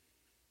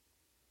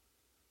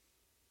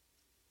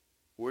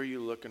 Where are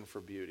you looking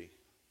for beauty?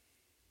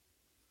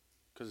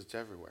 Because it's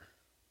everywhere.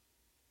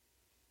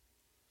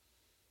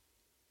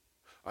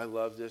 I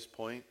love this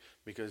point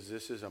because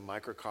this is a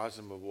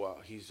microcosm of what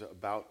he's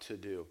about to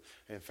do.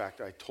 In fact,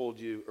 I told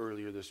you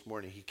earlier this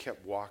morning, he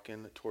kept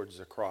walking towards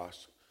the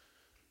cross.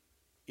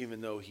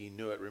 Even though he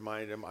knew it,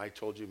 reminded him, I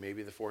told you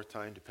maybe the fourth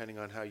time, depending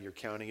on how you're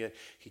counting it,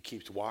 he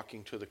keeps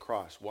walking to the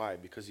cross. Why?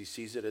 Because he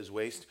sees it as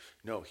waste?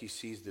 No, he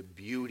sees the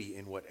beauty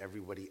in what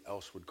everybody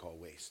else would call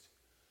waste.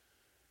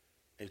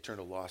 And he turned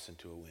a loss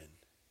into a win.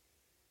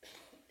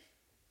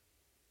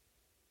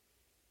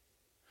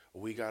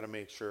 We got to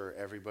make sure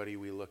everybody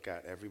we look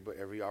at,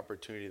 every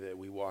opportunity that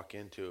we walk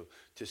into,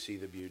 to see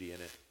the beauty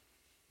in it.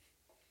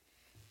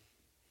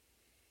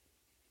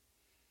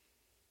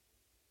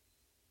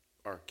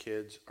 Our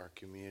kids, our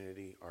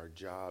community, our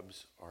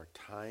jobs, our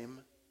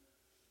time,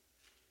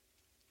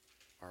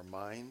 our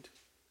mind,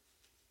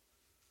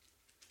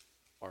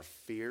 our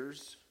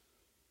fears.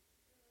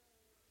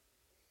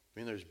 I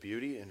mean, there's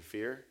beauty in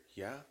fear.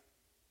 Yeah.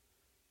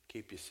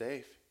 Keep you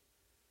safe.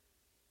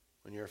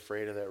 When you're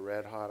afraid of that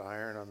red hot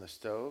iron on the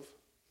stove,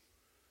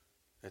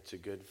 that's a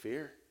good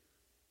fear.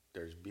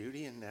 There's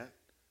beauty in that.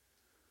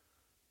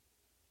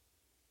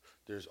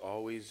 There's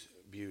always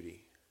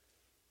beauty.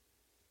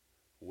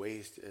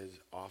 Waste is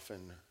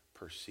often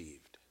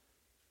perceived.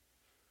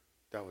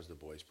 That was the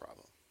boys'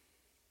 problem.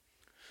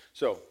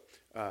 So,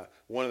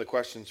 one of the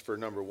questions for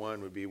number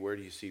one would be, where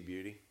do you see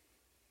beauty?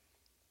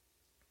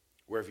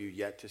 Where have you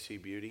yet to see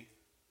beauty?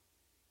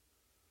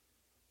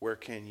 Where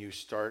can you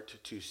start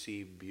to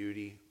see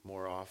beauty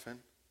more often?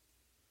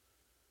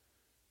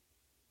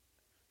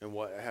 And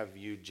what have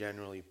you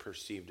generally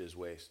perceived as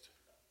waste?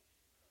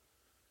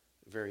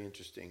 Very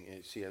interesting.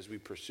 And see, as we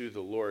pursue the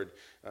Lord,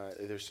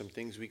 there's some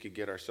things we could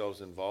get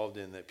ourselves involved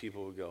in that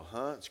people would go,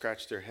 huh? And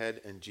scratch their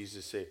head, and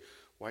Jesus say,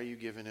 why are you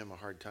giving him a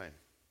hard time?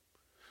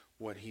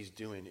 What he's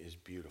doing is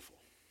beautiful.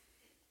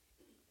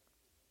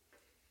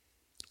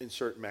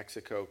 Insert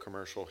Mexico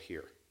commercial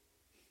here.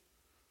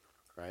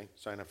 Right?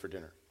 Sign up for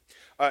dinner.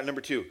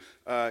 Number two,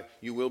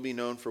 you will be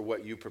known for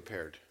what you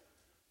prepared.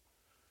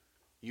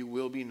 You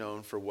will be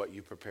known for what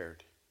you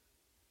prepared.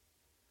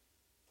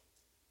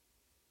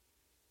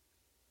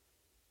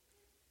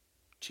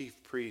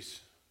 Chief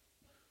priests,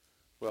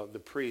 well, the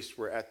priests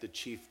were at the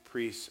chief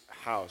priest's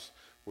house.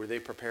 Were they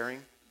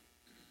preparing?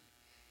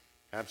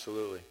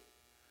 Absolutely.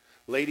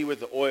 Lady with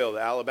the oil,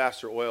 the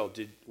alabaster oil,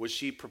 was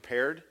she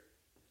prepared?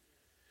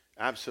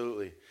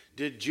 Absolutely.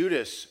 Did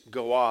Judas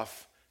go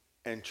off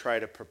and try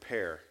to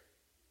prepare?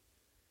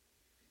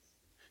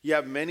 You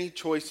have many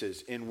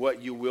choices in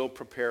what you will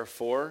prepare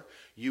for.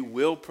 You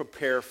will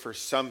prepare for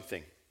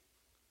something.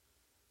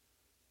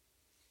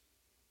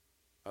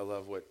 I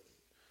love what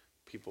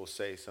people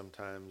say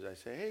sometimes. I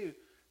say, hey,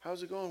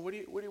 how's it going? What are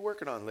you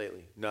working on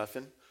lately?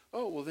 Nothing.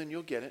 Oh, well, then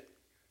you'll get it.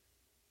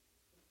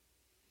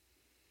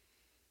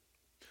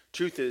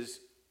 Truth is,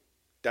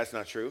 that's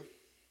not true.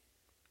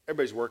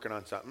 Everybody's working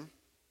on something.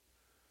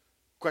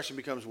 Question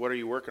becomes, what are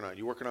you working on?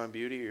 You working on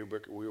beauty, or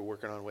you're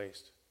working on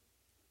waste?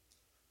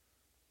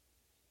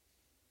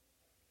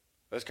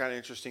 That's kind of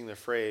interesting, the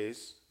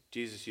phrase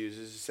Jesus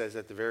uses. It says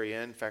at the very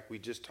end, in fact, we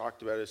just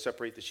talked about it,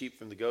 separate the sheep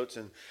from the goats,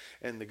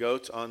 and the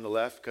goats on the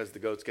left, because the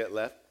goats get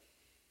left.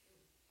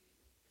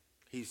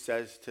 He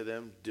says to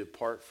them,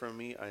 depart from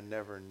me, I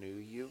never knew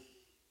you.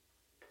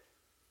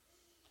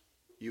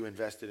 You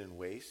invested in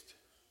waste.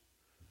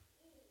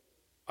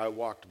 I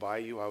walked by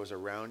you, I was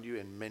around you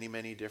in many,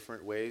 many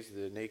different ways,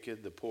 the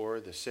naked, the poor,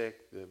 the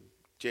sick, the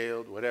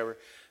jailed, whatever.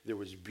 There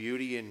was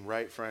beauty in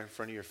front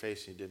of your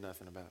face, and you did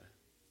nothing about it.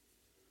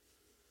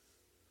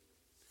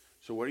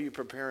 So what are you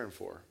preparing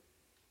for?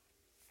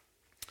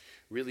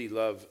 Really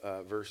love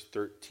verse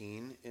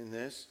 13 in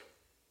this.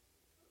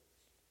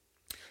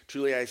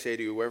 Truly I say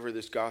to you, wherever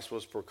this gospel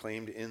is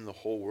proclaimed in the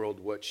whole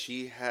world, what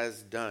she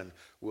has done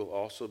will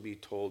also be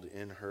told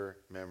in her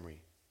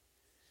memory.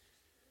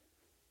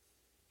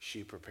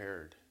 She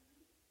prepared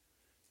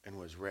and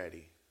was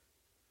ready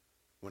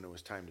when it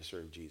was time to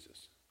serve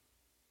Jesus.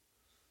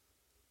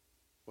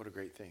 What a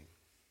great thing.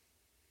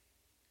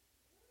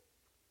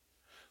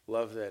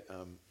 Love that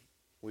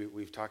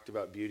we've talked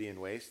about beauty and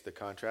waste, the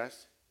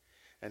contrast,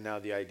 and now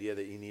the idea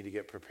that you need to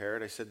get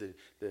prepared. I said that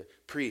the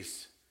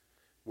priests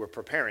were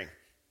preparing,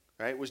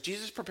 right? Was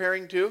Jesus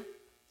preparing too?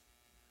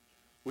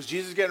 Was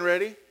Jesus getting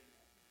ready?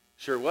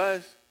 Sure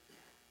was.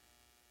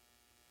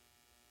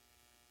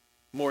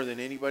 More than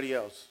anybody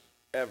else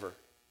ever.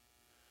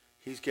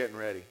 He's getting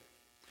ready.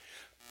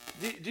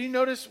 Do you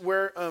notice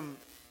where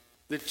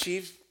the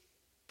chief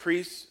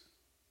priest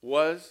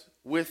was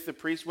with the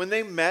priest? When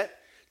they met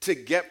to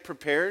get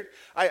prepared,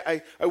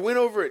 I went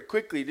over it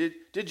quickly.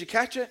 Did you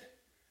catch it?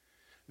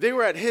 They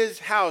were at his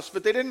house,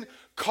 but they didn't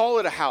call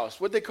it a house.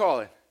 What'd they call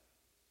it?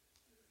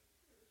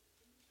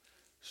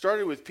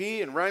 Started with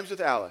P and rhymes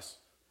with Alice.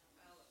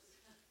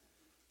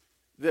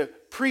 The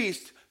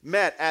priest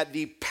met at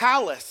the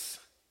palace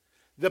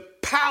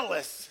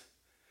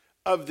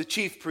of the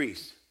chief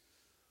priest.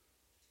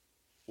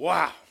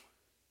 Wow.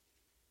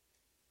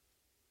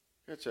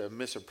 That's a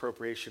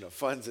misappropriation of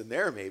funds in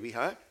there, maybe,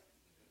 huh?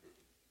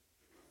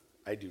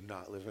 I do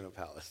not live in a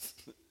palace,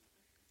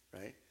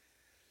 right?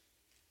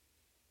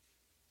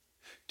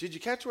 Did you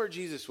catch where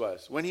Jesus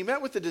was? When he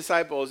met with the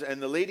disciples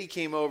and the lady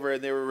came over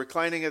and they were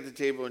reclining at the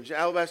table in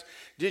alabaster,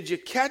 did you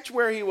catch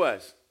where he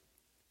was?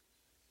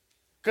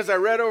 Because I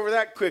read over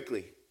that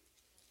quickly.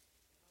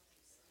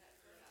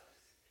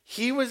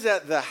 He was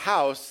at the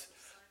house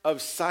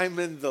of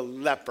Simon the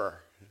leper.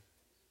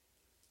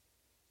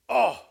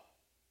 Oh,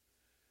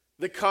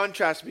 the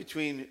contrast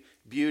between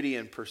beauty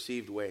and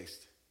perceived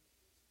waste.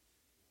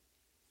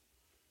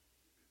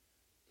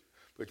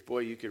 Which, boy,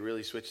 you could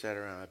really switch that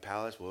around. A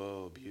palace,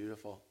 whoa,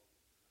 beautiful.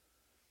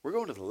 We're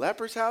going to the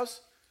leper's house?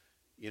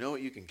 You know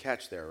what you can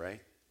catch there, right?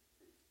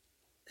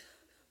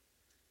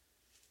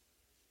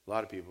 A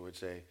lot of people would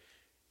say,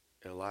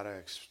 a lot of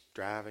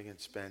extravagant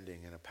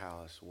spending in a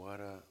palace. What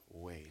a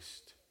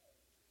waste.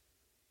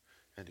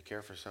 And to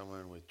care for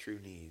someone with true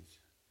needs,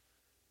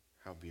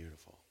 how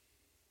beautiful.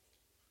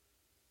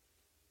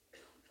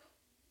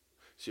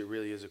 See, it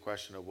really is a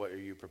question of what are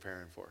you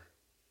preparing for?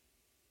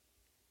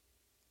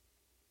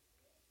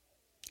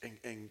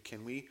 And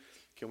can we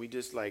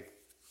just like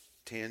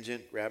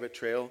tangent rabbit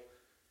trail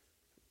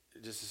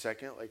just a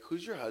second? Like,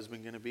 who's your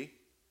husband going to be?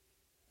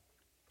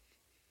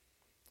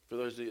 For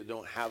those of you that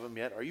don't have him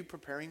yet, are you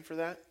preparing for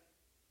that?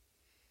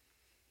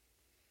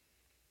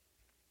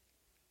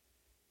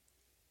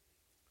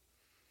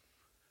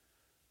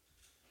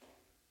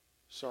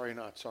 Sorry,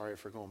 not sorry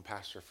for going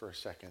pastor for a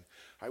second.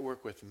 I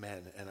work with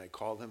men, and I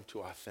call them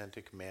to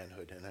authentic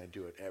manhood, and I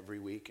do it every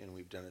week, and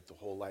we've done it the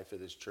whole life of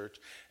this church,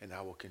 and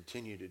I will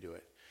continue to do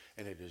it.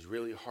 And it is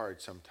really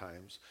hard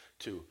sometimes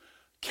to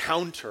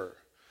counter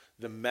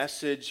the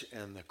message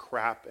and the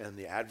crap and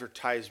the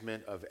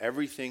advertisement of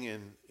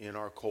everything in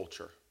our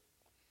culture.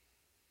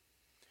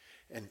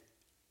 And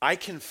I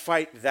can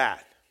fight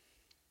that.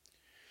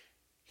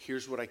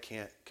 Here's what I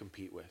can't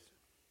compete with.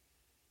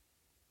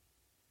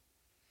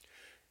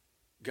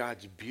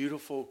 God's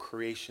beautiful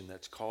creation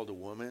that's called a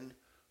woman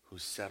who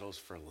settles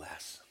for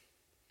less.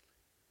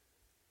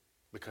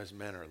 Because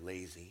men are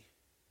lazy.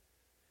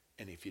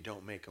 And if you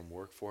don't make them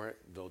work for it,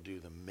 they'll do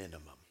the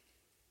minimum.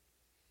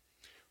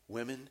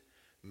 Women,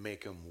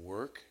 make them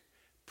work,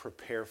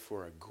 prepare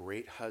for a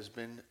great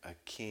husband, a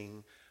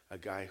king, a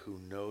guy who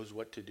knows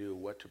what to do,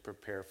 what to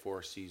prepare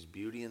for, sees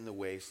beauty in the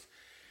waste,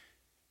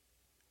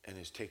 and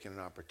is taking an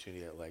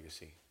opportunity at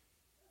legacy.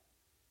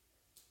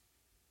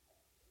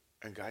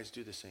 And guys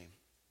do the same.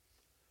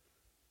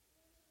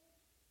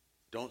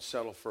 Don't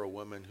settle for a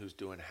woman who's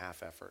doing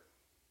half effort.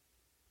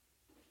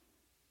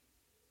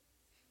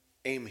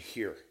 Aim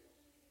here.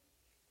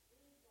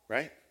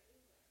 Right?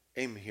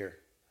 Aim here.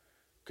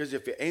 Because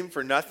if you aim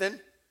for nothing,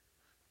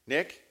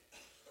 Nick,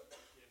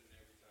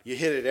 you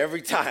hit it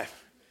every time.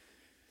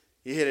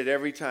 You hit it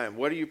every time.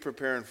 What are you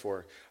preparing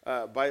for?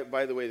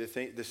 By the way,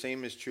 the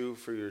same is true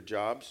for your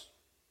jobs,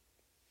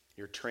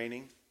 your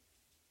training,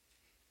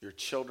 your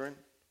children,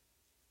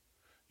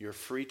 your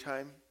free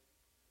time,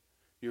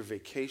 your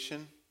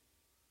vacation,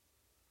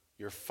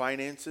 your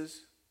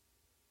finances.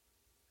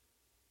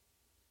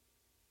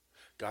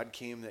 God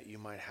came that you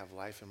might have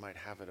life and might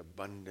have it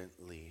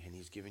abundantly, and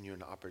he's given you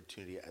an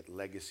opportunity at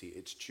legacy.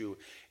 It's true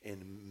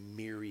in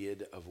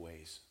myriad of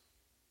ways.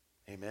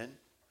 Amen?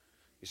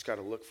 You just got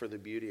to look for the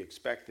beauty,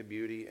 expect the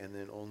beauty, and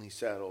then only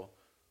settle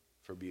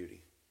for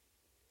beauty.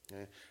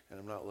 Okay? And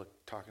I'm not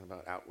talking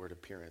about outward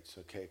appearance,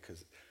 okay,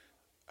 because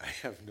I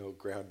have no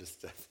ground to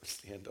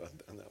stand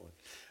on that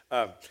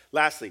one.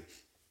 Lastly,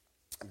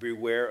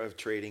 beware of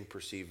trading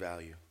perceived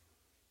value.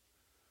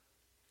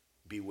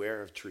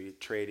 Beware of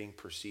trading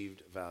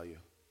perceived value.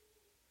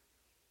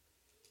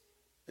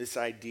 This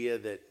idea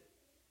that,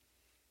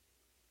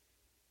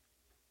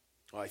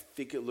 oh, I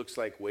think it looks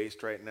like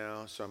waste right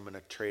now, so I'm going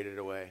to trade it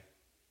away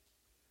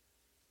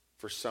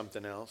for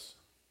something else.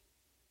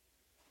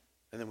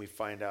 And then we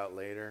find out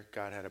later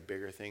God had a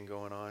bigger thing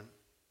going on,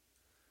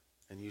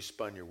 and you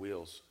spun your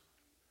wheels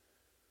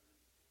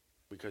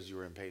because you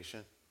were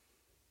impatient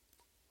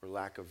or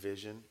lack of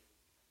vision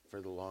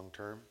for the long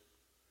term.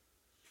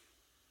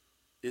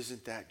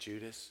 Isn't that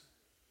Judas?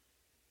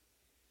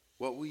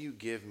 What will you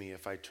give me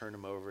if I turn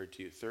him over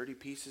to you? 30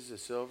 pieces of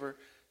silver?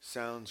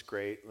 Sounds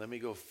great. Let me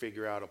go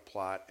figure out a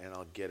plot and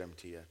I'll get him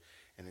to you.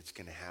 And it's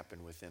going to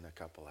happen within a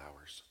couple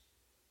hours.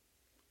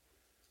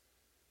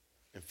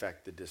 In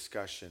fact, the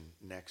discussion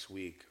next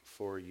week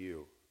for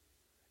you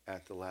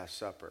at the Last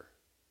Supper,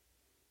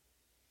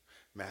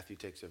 Matthew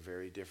takes a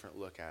very different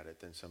look at it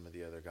than some of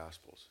the other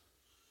Gospels.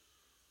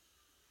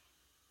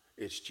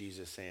 It's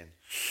Jesus saying,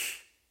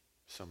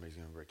 somebody's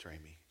going to betray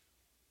me.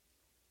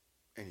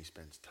 And he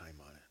spends time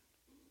on it.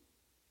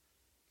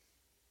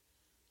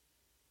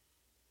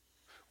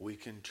 We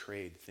can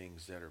trade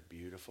things that are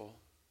beautiful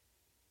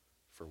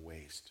for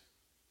waste.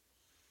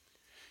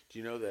 Do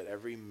you know that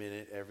every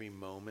minute, every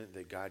moment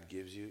that God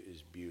gives you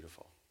is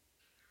beautiful?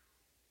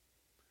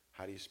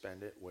 How do you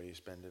spend it? What do you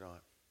spend it on?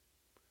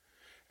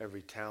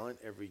 Every talent,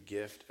 every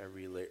gift,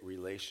 every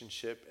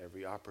relationship,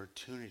 every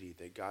opportunity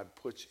that God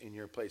puts in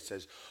your place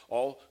says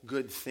all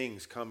good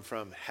things come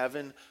from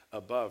heaven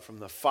above, from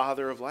the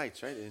Father of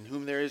lights, right? In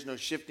whom there is no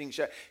shifting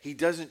shadow. He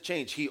doesn't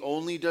change. He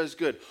only does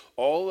good.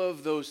 All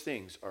of those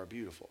things are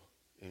beautiful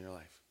in your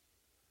life.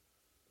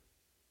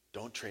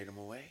 Don't trade them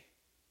away.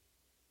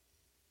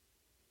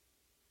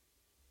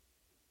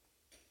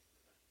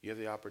 You have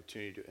the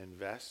opportunity to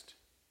invest,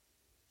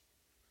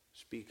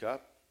 speak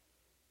up,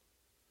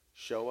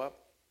 show up,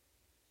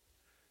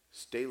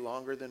 stay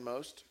longer than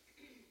most,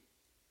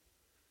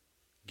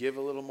 give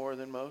a little more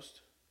than most,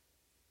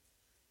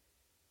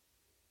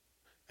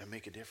 and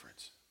make a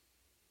difference.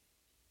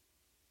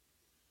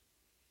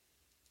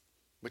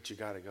 But you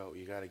got to go.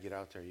 You got to get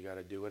out there. You got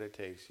to do what it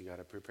takes. You got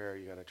to prepare.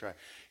 You got to try.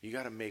 You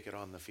got to make it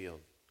on the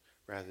field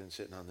rather than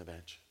sitting on the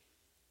bench.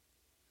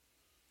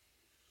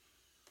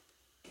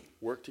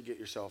 Work to get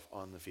yourself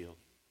on the field.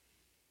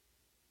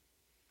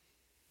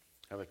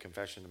 I have a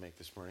confession to make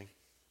this morning.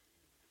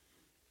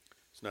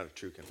 It's not a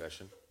true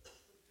confession.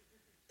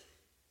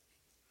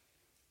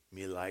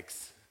 Me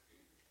likes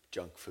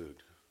junk food.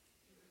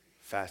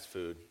 Fast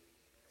food.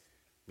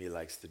 Me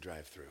likes the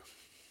drive-through.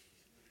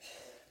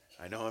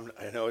 I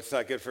know it's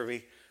not good for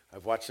me.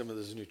 I've watched some of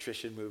those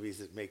nutrition movies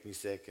that make me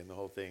sick and the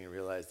whole thing and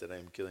realize that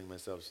I'm killing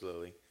myself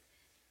slowly.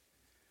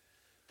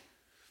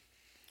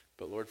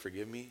 But Lord,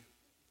 forgive me.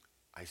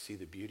 I see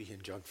the beauty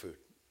in junk food.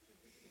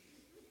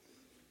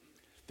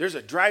 There's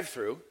a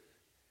drive-through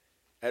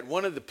at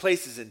one of the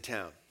places in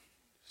town.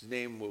 His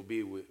name will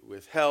be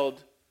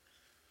withheld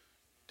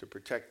to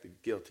protect the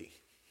guilty.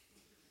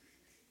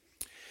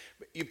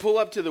 But you pull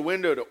up to the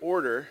window to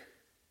order,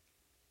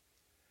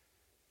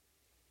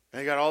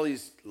 and they got all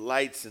these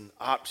lights and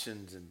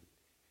options and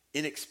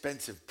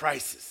inexpensive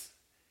prices.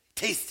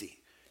 Tasty,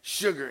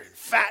 sugar and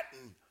fat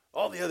and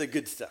all the other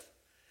good stuff.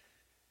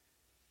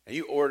 And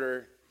you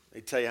order, they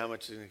tell you how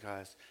much it's going to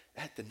cost.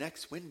 At the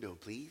next window,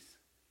 please.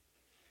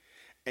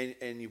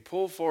 And you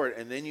pull forward,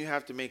 and then you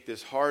have to make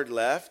this hard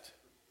left.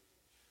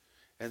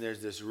 And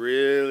there's this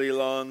really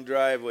long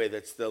driveway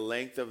that's the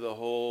length of the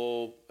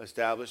whole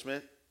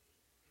establishment.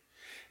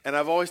 And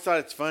I've always thought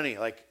it's funny,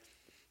 like,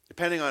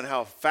 depending on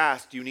how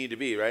fast you need to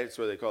be, right? That's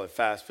why they call it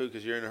fast food,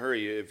 because you're in a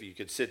hurry. If you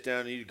could sit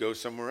down, you'd go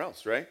somewhere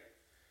else, right?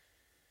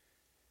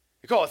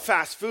 They call it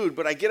fast food,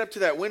 but I get up to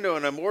that window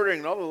and I'm ordering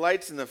and all the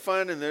lights and the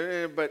fun,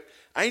 but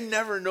I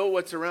never know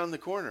what's around the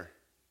corner.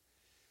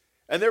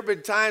 And there have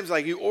been times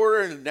like you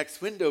order in the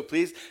next window,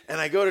 please, and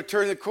I go to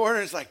turn the corner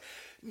and it's like,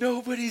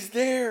 nobody's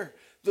there.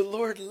 The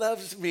Lord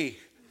loves me.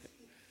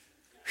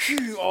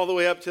 All the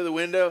way up to the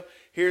window.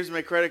 Here's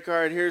my credit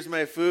card. Here's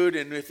my food.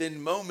 And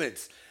within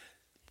moments,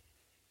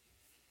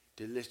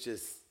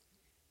 delicious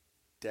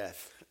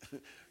death,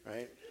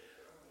 right?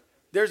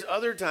 There's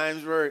other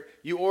times where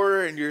you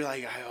order and you're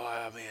like,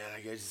 oh man,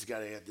 I just got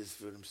to have this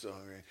food. I'm so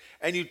hungry.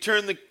 And you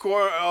turn the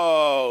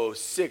corner,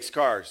 6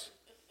 cars.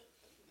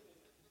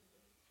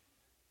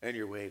 And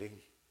you're waiting.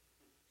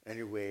 And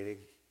you're waiting.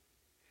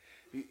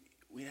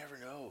 We never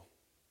know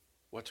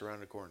what's around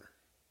the corner.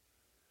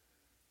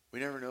 We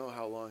never know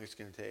how long it's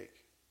going to take.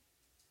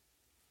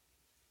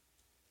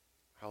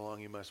 How long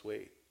you must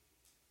wait.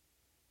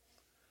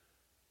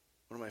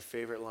 One of my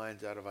favorite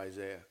lines out of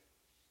Isaiah.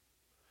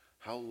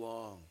 How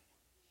long,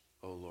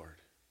 O Lord?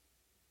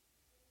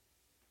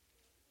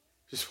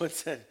 Just one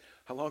said,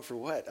 how long for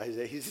what?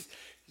 Isaiah, he says,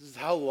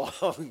 how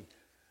long?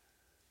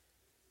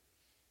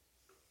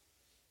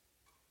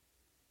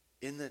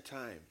 In the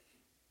time,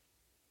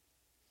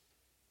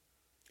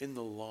 in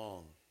the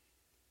long,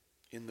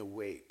 in the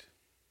wait,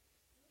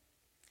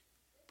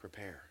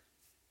 prepare.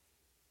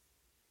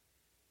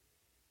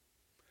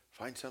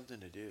 Find something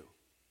to do.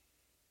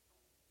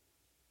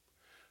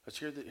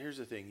 Here's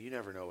the thing. You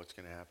never know what's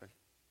going to happen.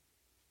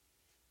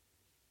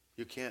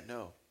 You can't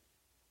know.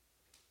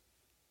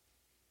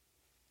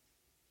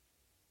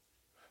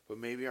 But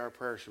maybe our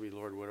prayer should be,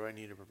 Lord, what do I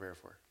need to prepare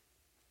for?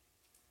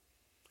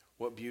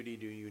 What beauty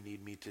do you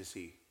need me to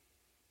see?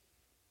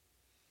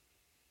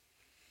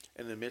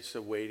 In the midst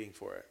of waiting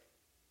for it,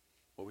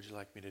 what would you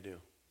like me to do?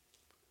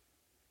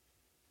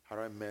 How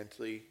do I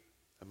mentally,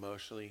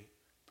 emotionally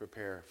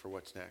prepare for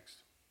what's next?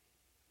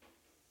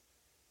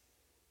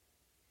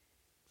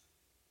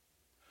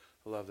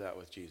 I love that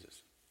with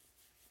Jesus,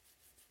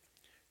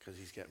 because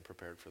he's getting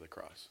prepared for the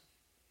cross.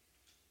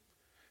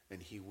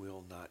 And he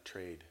will not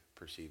trade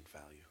perceived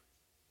value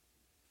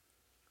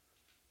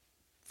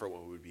for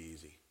what would be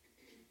easy.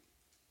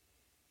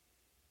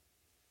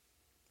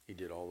 He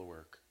did all the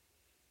work.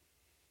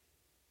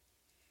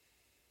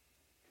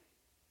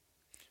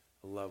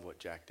 I love what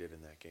Jack did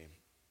in that game.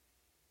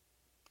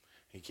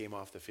 He came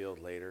off the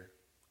field later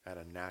at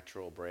a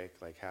natural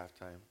break, like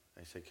halftime.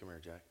 I said, come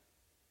here, Jack.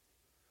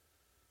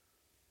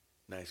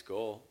 Nice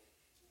goal.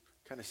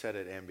 Kind of said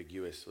it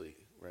ambiguously,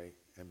 right?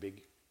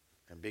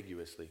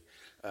 Ambiguously.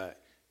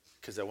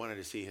 Because I wanted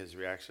to see his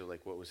reaction,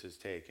 like what was his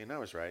take. And I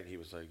was right. He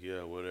was like,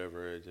 yeah,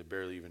 whatever. I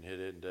barely even hit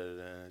it. And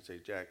da-da-da. I say,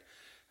 Jack,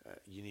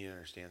 you need to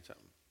understand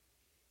something.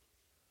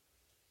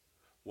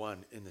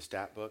 One, in the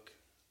stat book,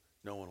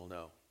 no one will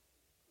know.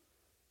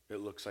 It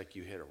looks like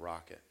you hit a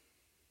rocket.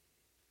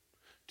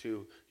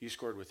 Two, you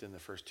scored within the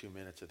first 2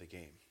 minutes of the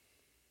game.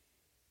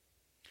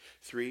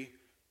 Three,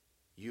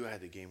 you had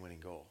the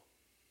game-winning goal.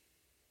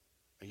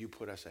 And you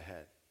put us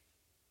ahead.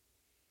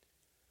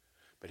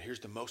 But here's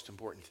the most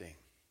important thing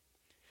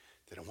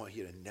that I want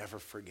you to never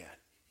forget.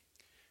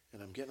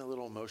 And I'm getting a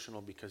little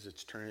emotional because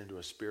it's turned into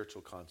a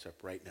spiritual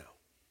concept right now.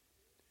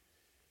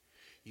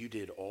 You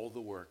did all the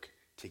work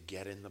to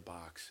get in the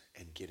box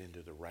and get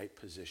into the right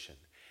position.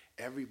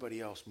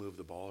 Everybody else moved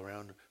the ball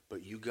around,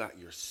 but you got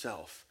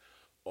yourself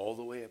all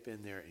the way up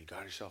in there and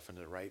got yourself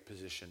into the right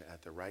position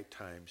at the right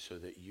time so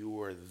that you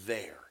were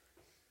there.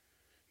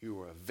 You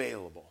were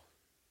available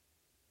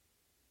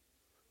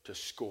to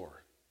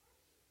score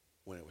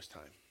when it was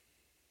time.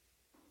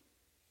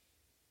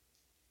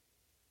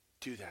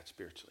 Do that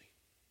spiritually.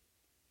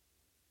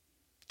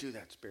 Do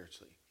that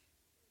spiritually.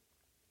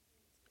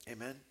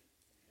 Amen?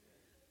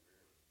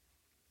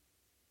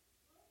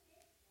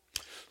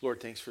 Lord,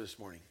 thanks for this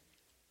morning.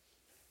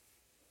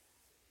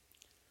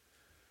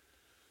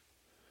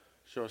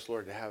 Show us,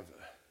 Lord, to have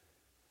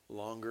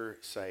longer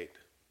sight,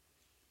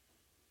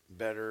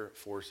 better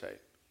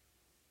foresight.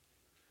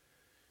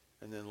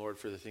 And then, Lord,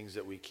 for the things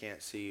that we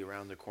can't see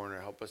around the corner,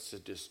 help us to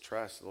just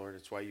trust, Lord.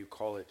 It's why you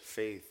call it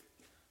faith,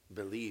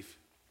 belief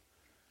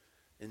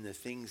in the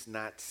things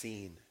not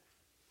seen,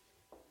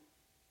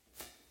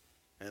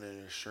 and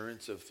an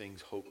assurance of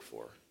things hoped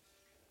for.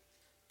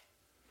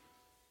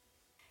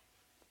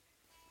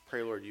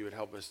 Pray, Lord, you would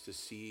help us to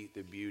see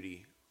the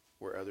beauty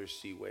where others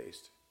see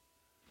waste.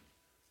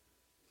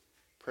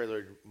 Pray,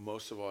 Lord,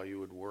 most of all, you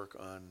would work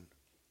on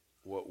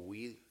what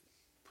we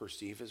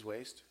perceive as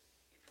waste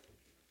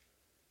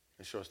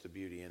and show us the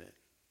beauty in it.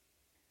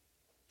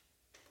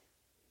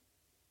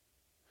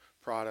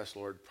 Prod us,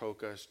 Lord,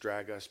 poke us,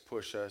 drag us,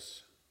 push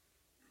us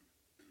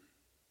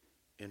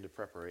into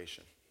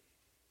preparation.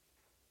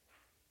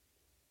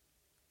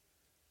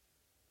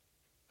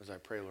 As I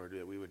pray, Lord,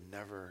 that we would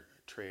never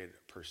trade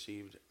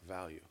perceived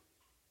value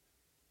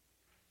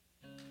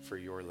for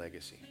your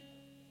legacy.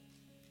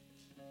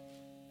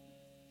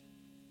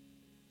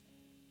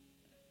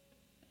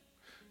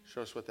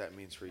 Show us what that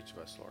means for each of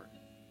us, Lord.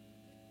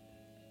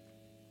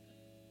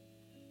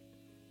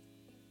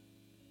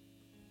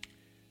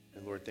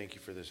 And Lord, thank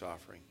you for this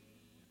offering.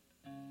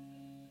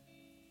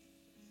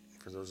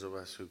 For those of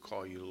us who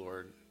call you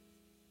Lord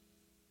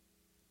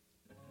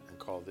and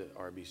call the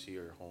RBC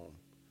our home,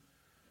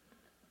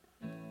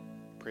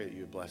 pray that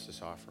you would bless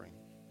this offering.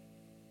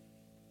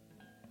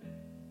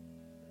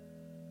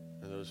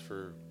 And those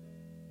for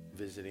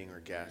visiting or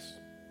guests,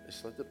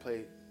 just let the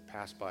plate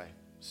pass by.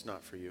 It's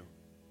not for you.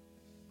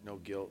 No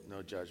guilt,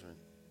 no judgment.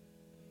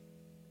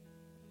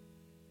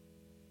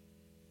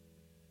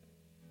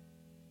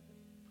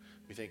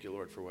 We thank you,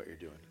 Lord, for what you're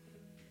doing.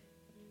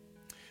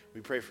 We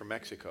pray for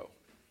Mexico.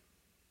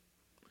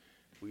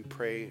 We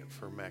pray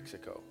for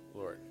Mexico,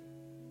 Lord.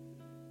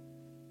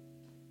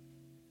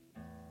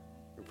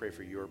 We pray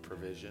for your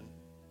provision,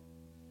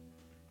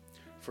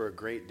 for a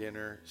great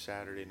dinner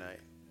Saturday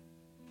night,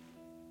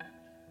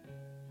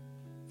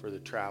 for the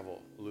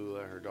travel,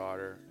 Lula, her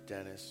daughter,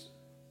 Dennis.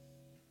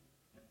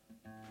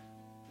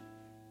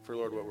 For,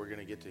 Lord, what we're going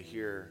to get to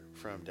hear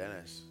from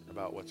Dennis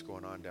about what's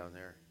going on down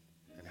there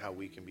and how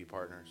we can be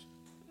partners.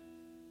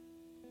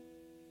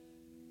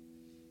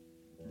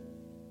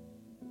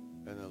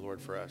 And then,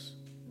 Lord, for us,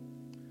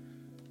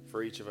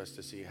 for each of us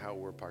to see how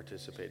we're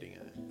participating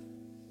in it.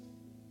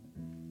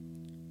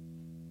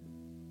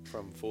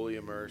 From fully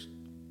immersed,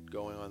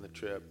 going on the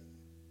trip,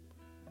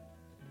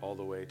 all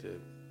the way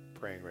to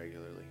praying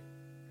regularly.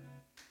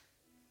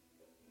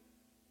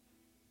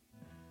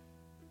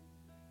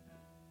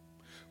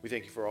 We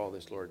thank you for all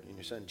this, Lord, in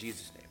your Son,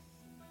 Jesus' name.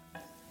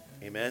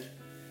 Amen.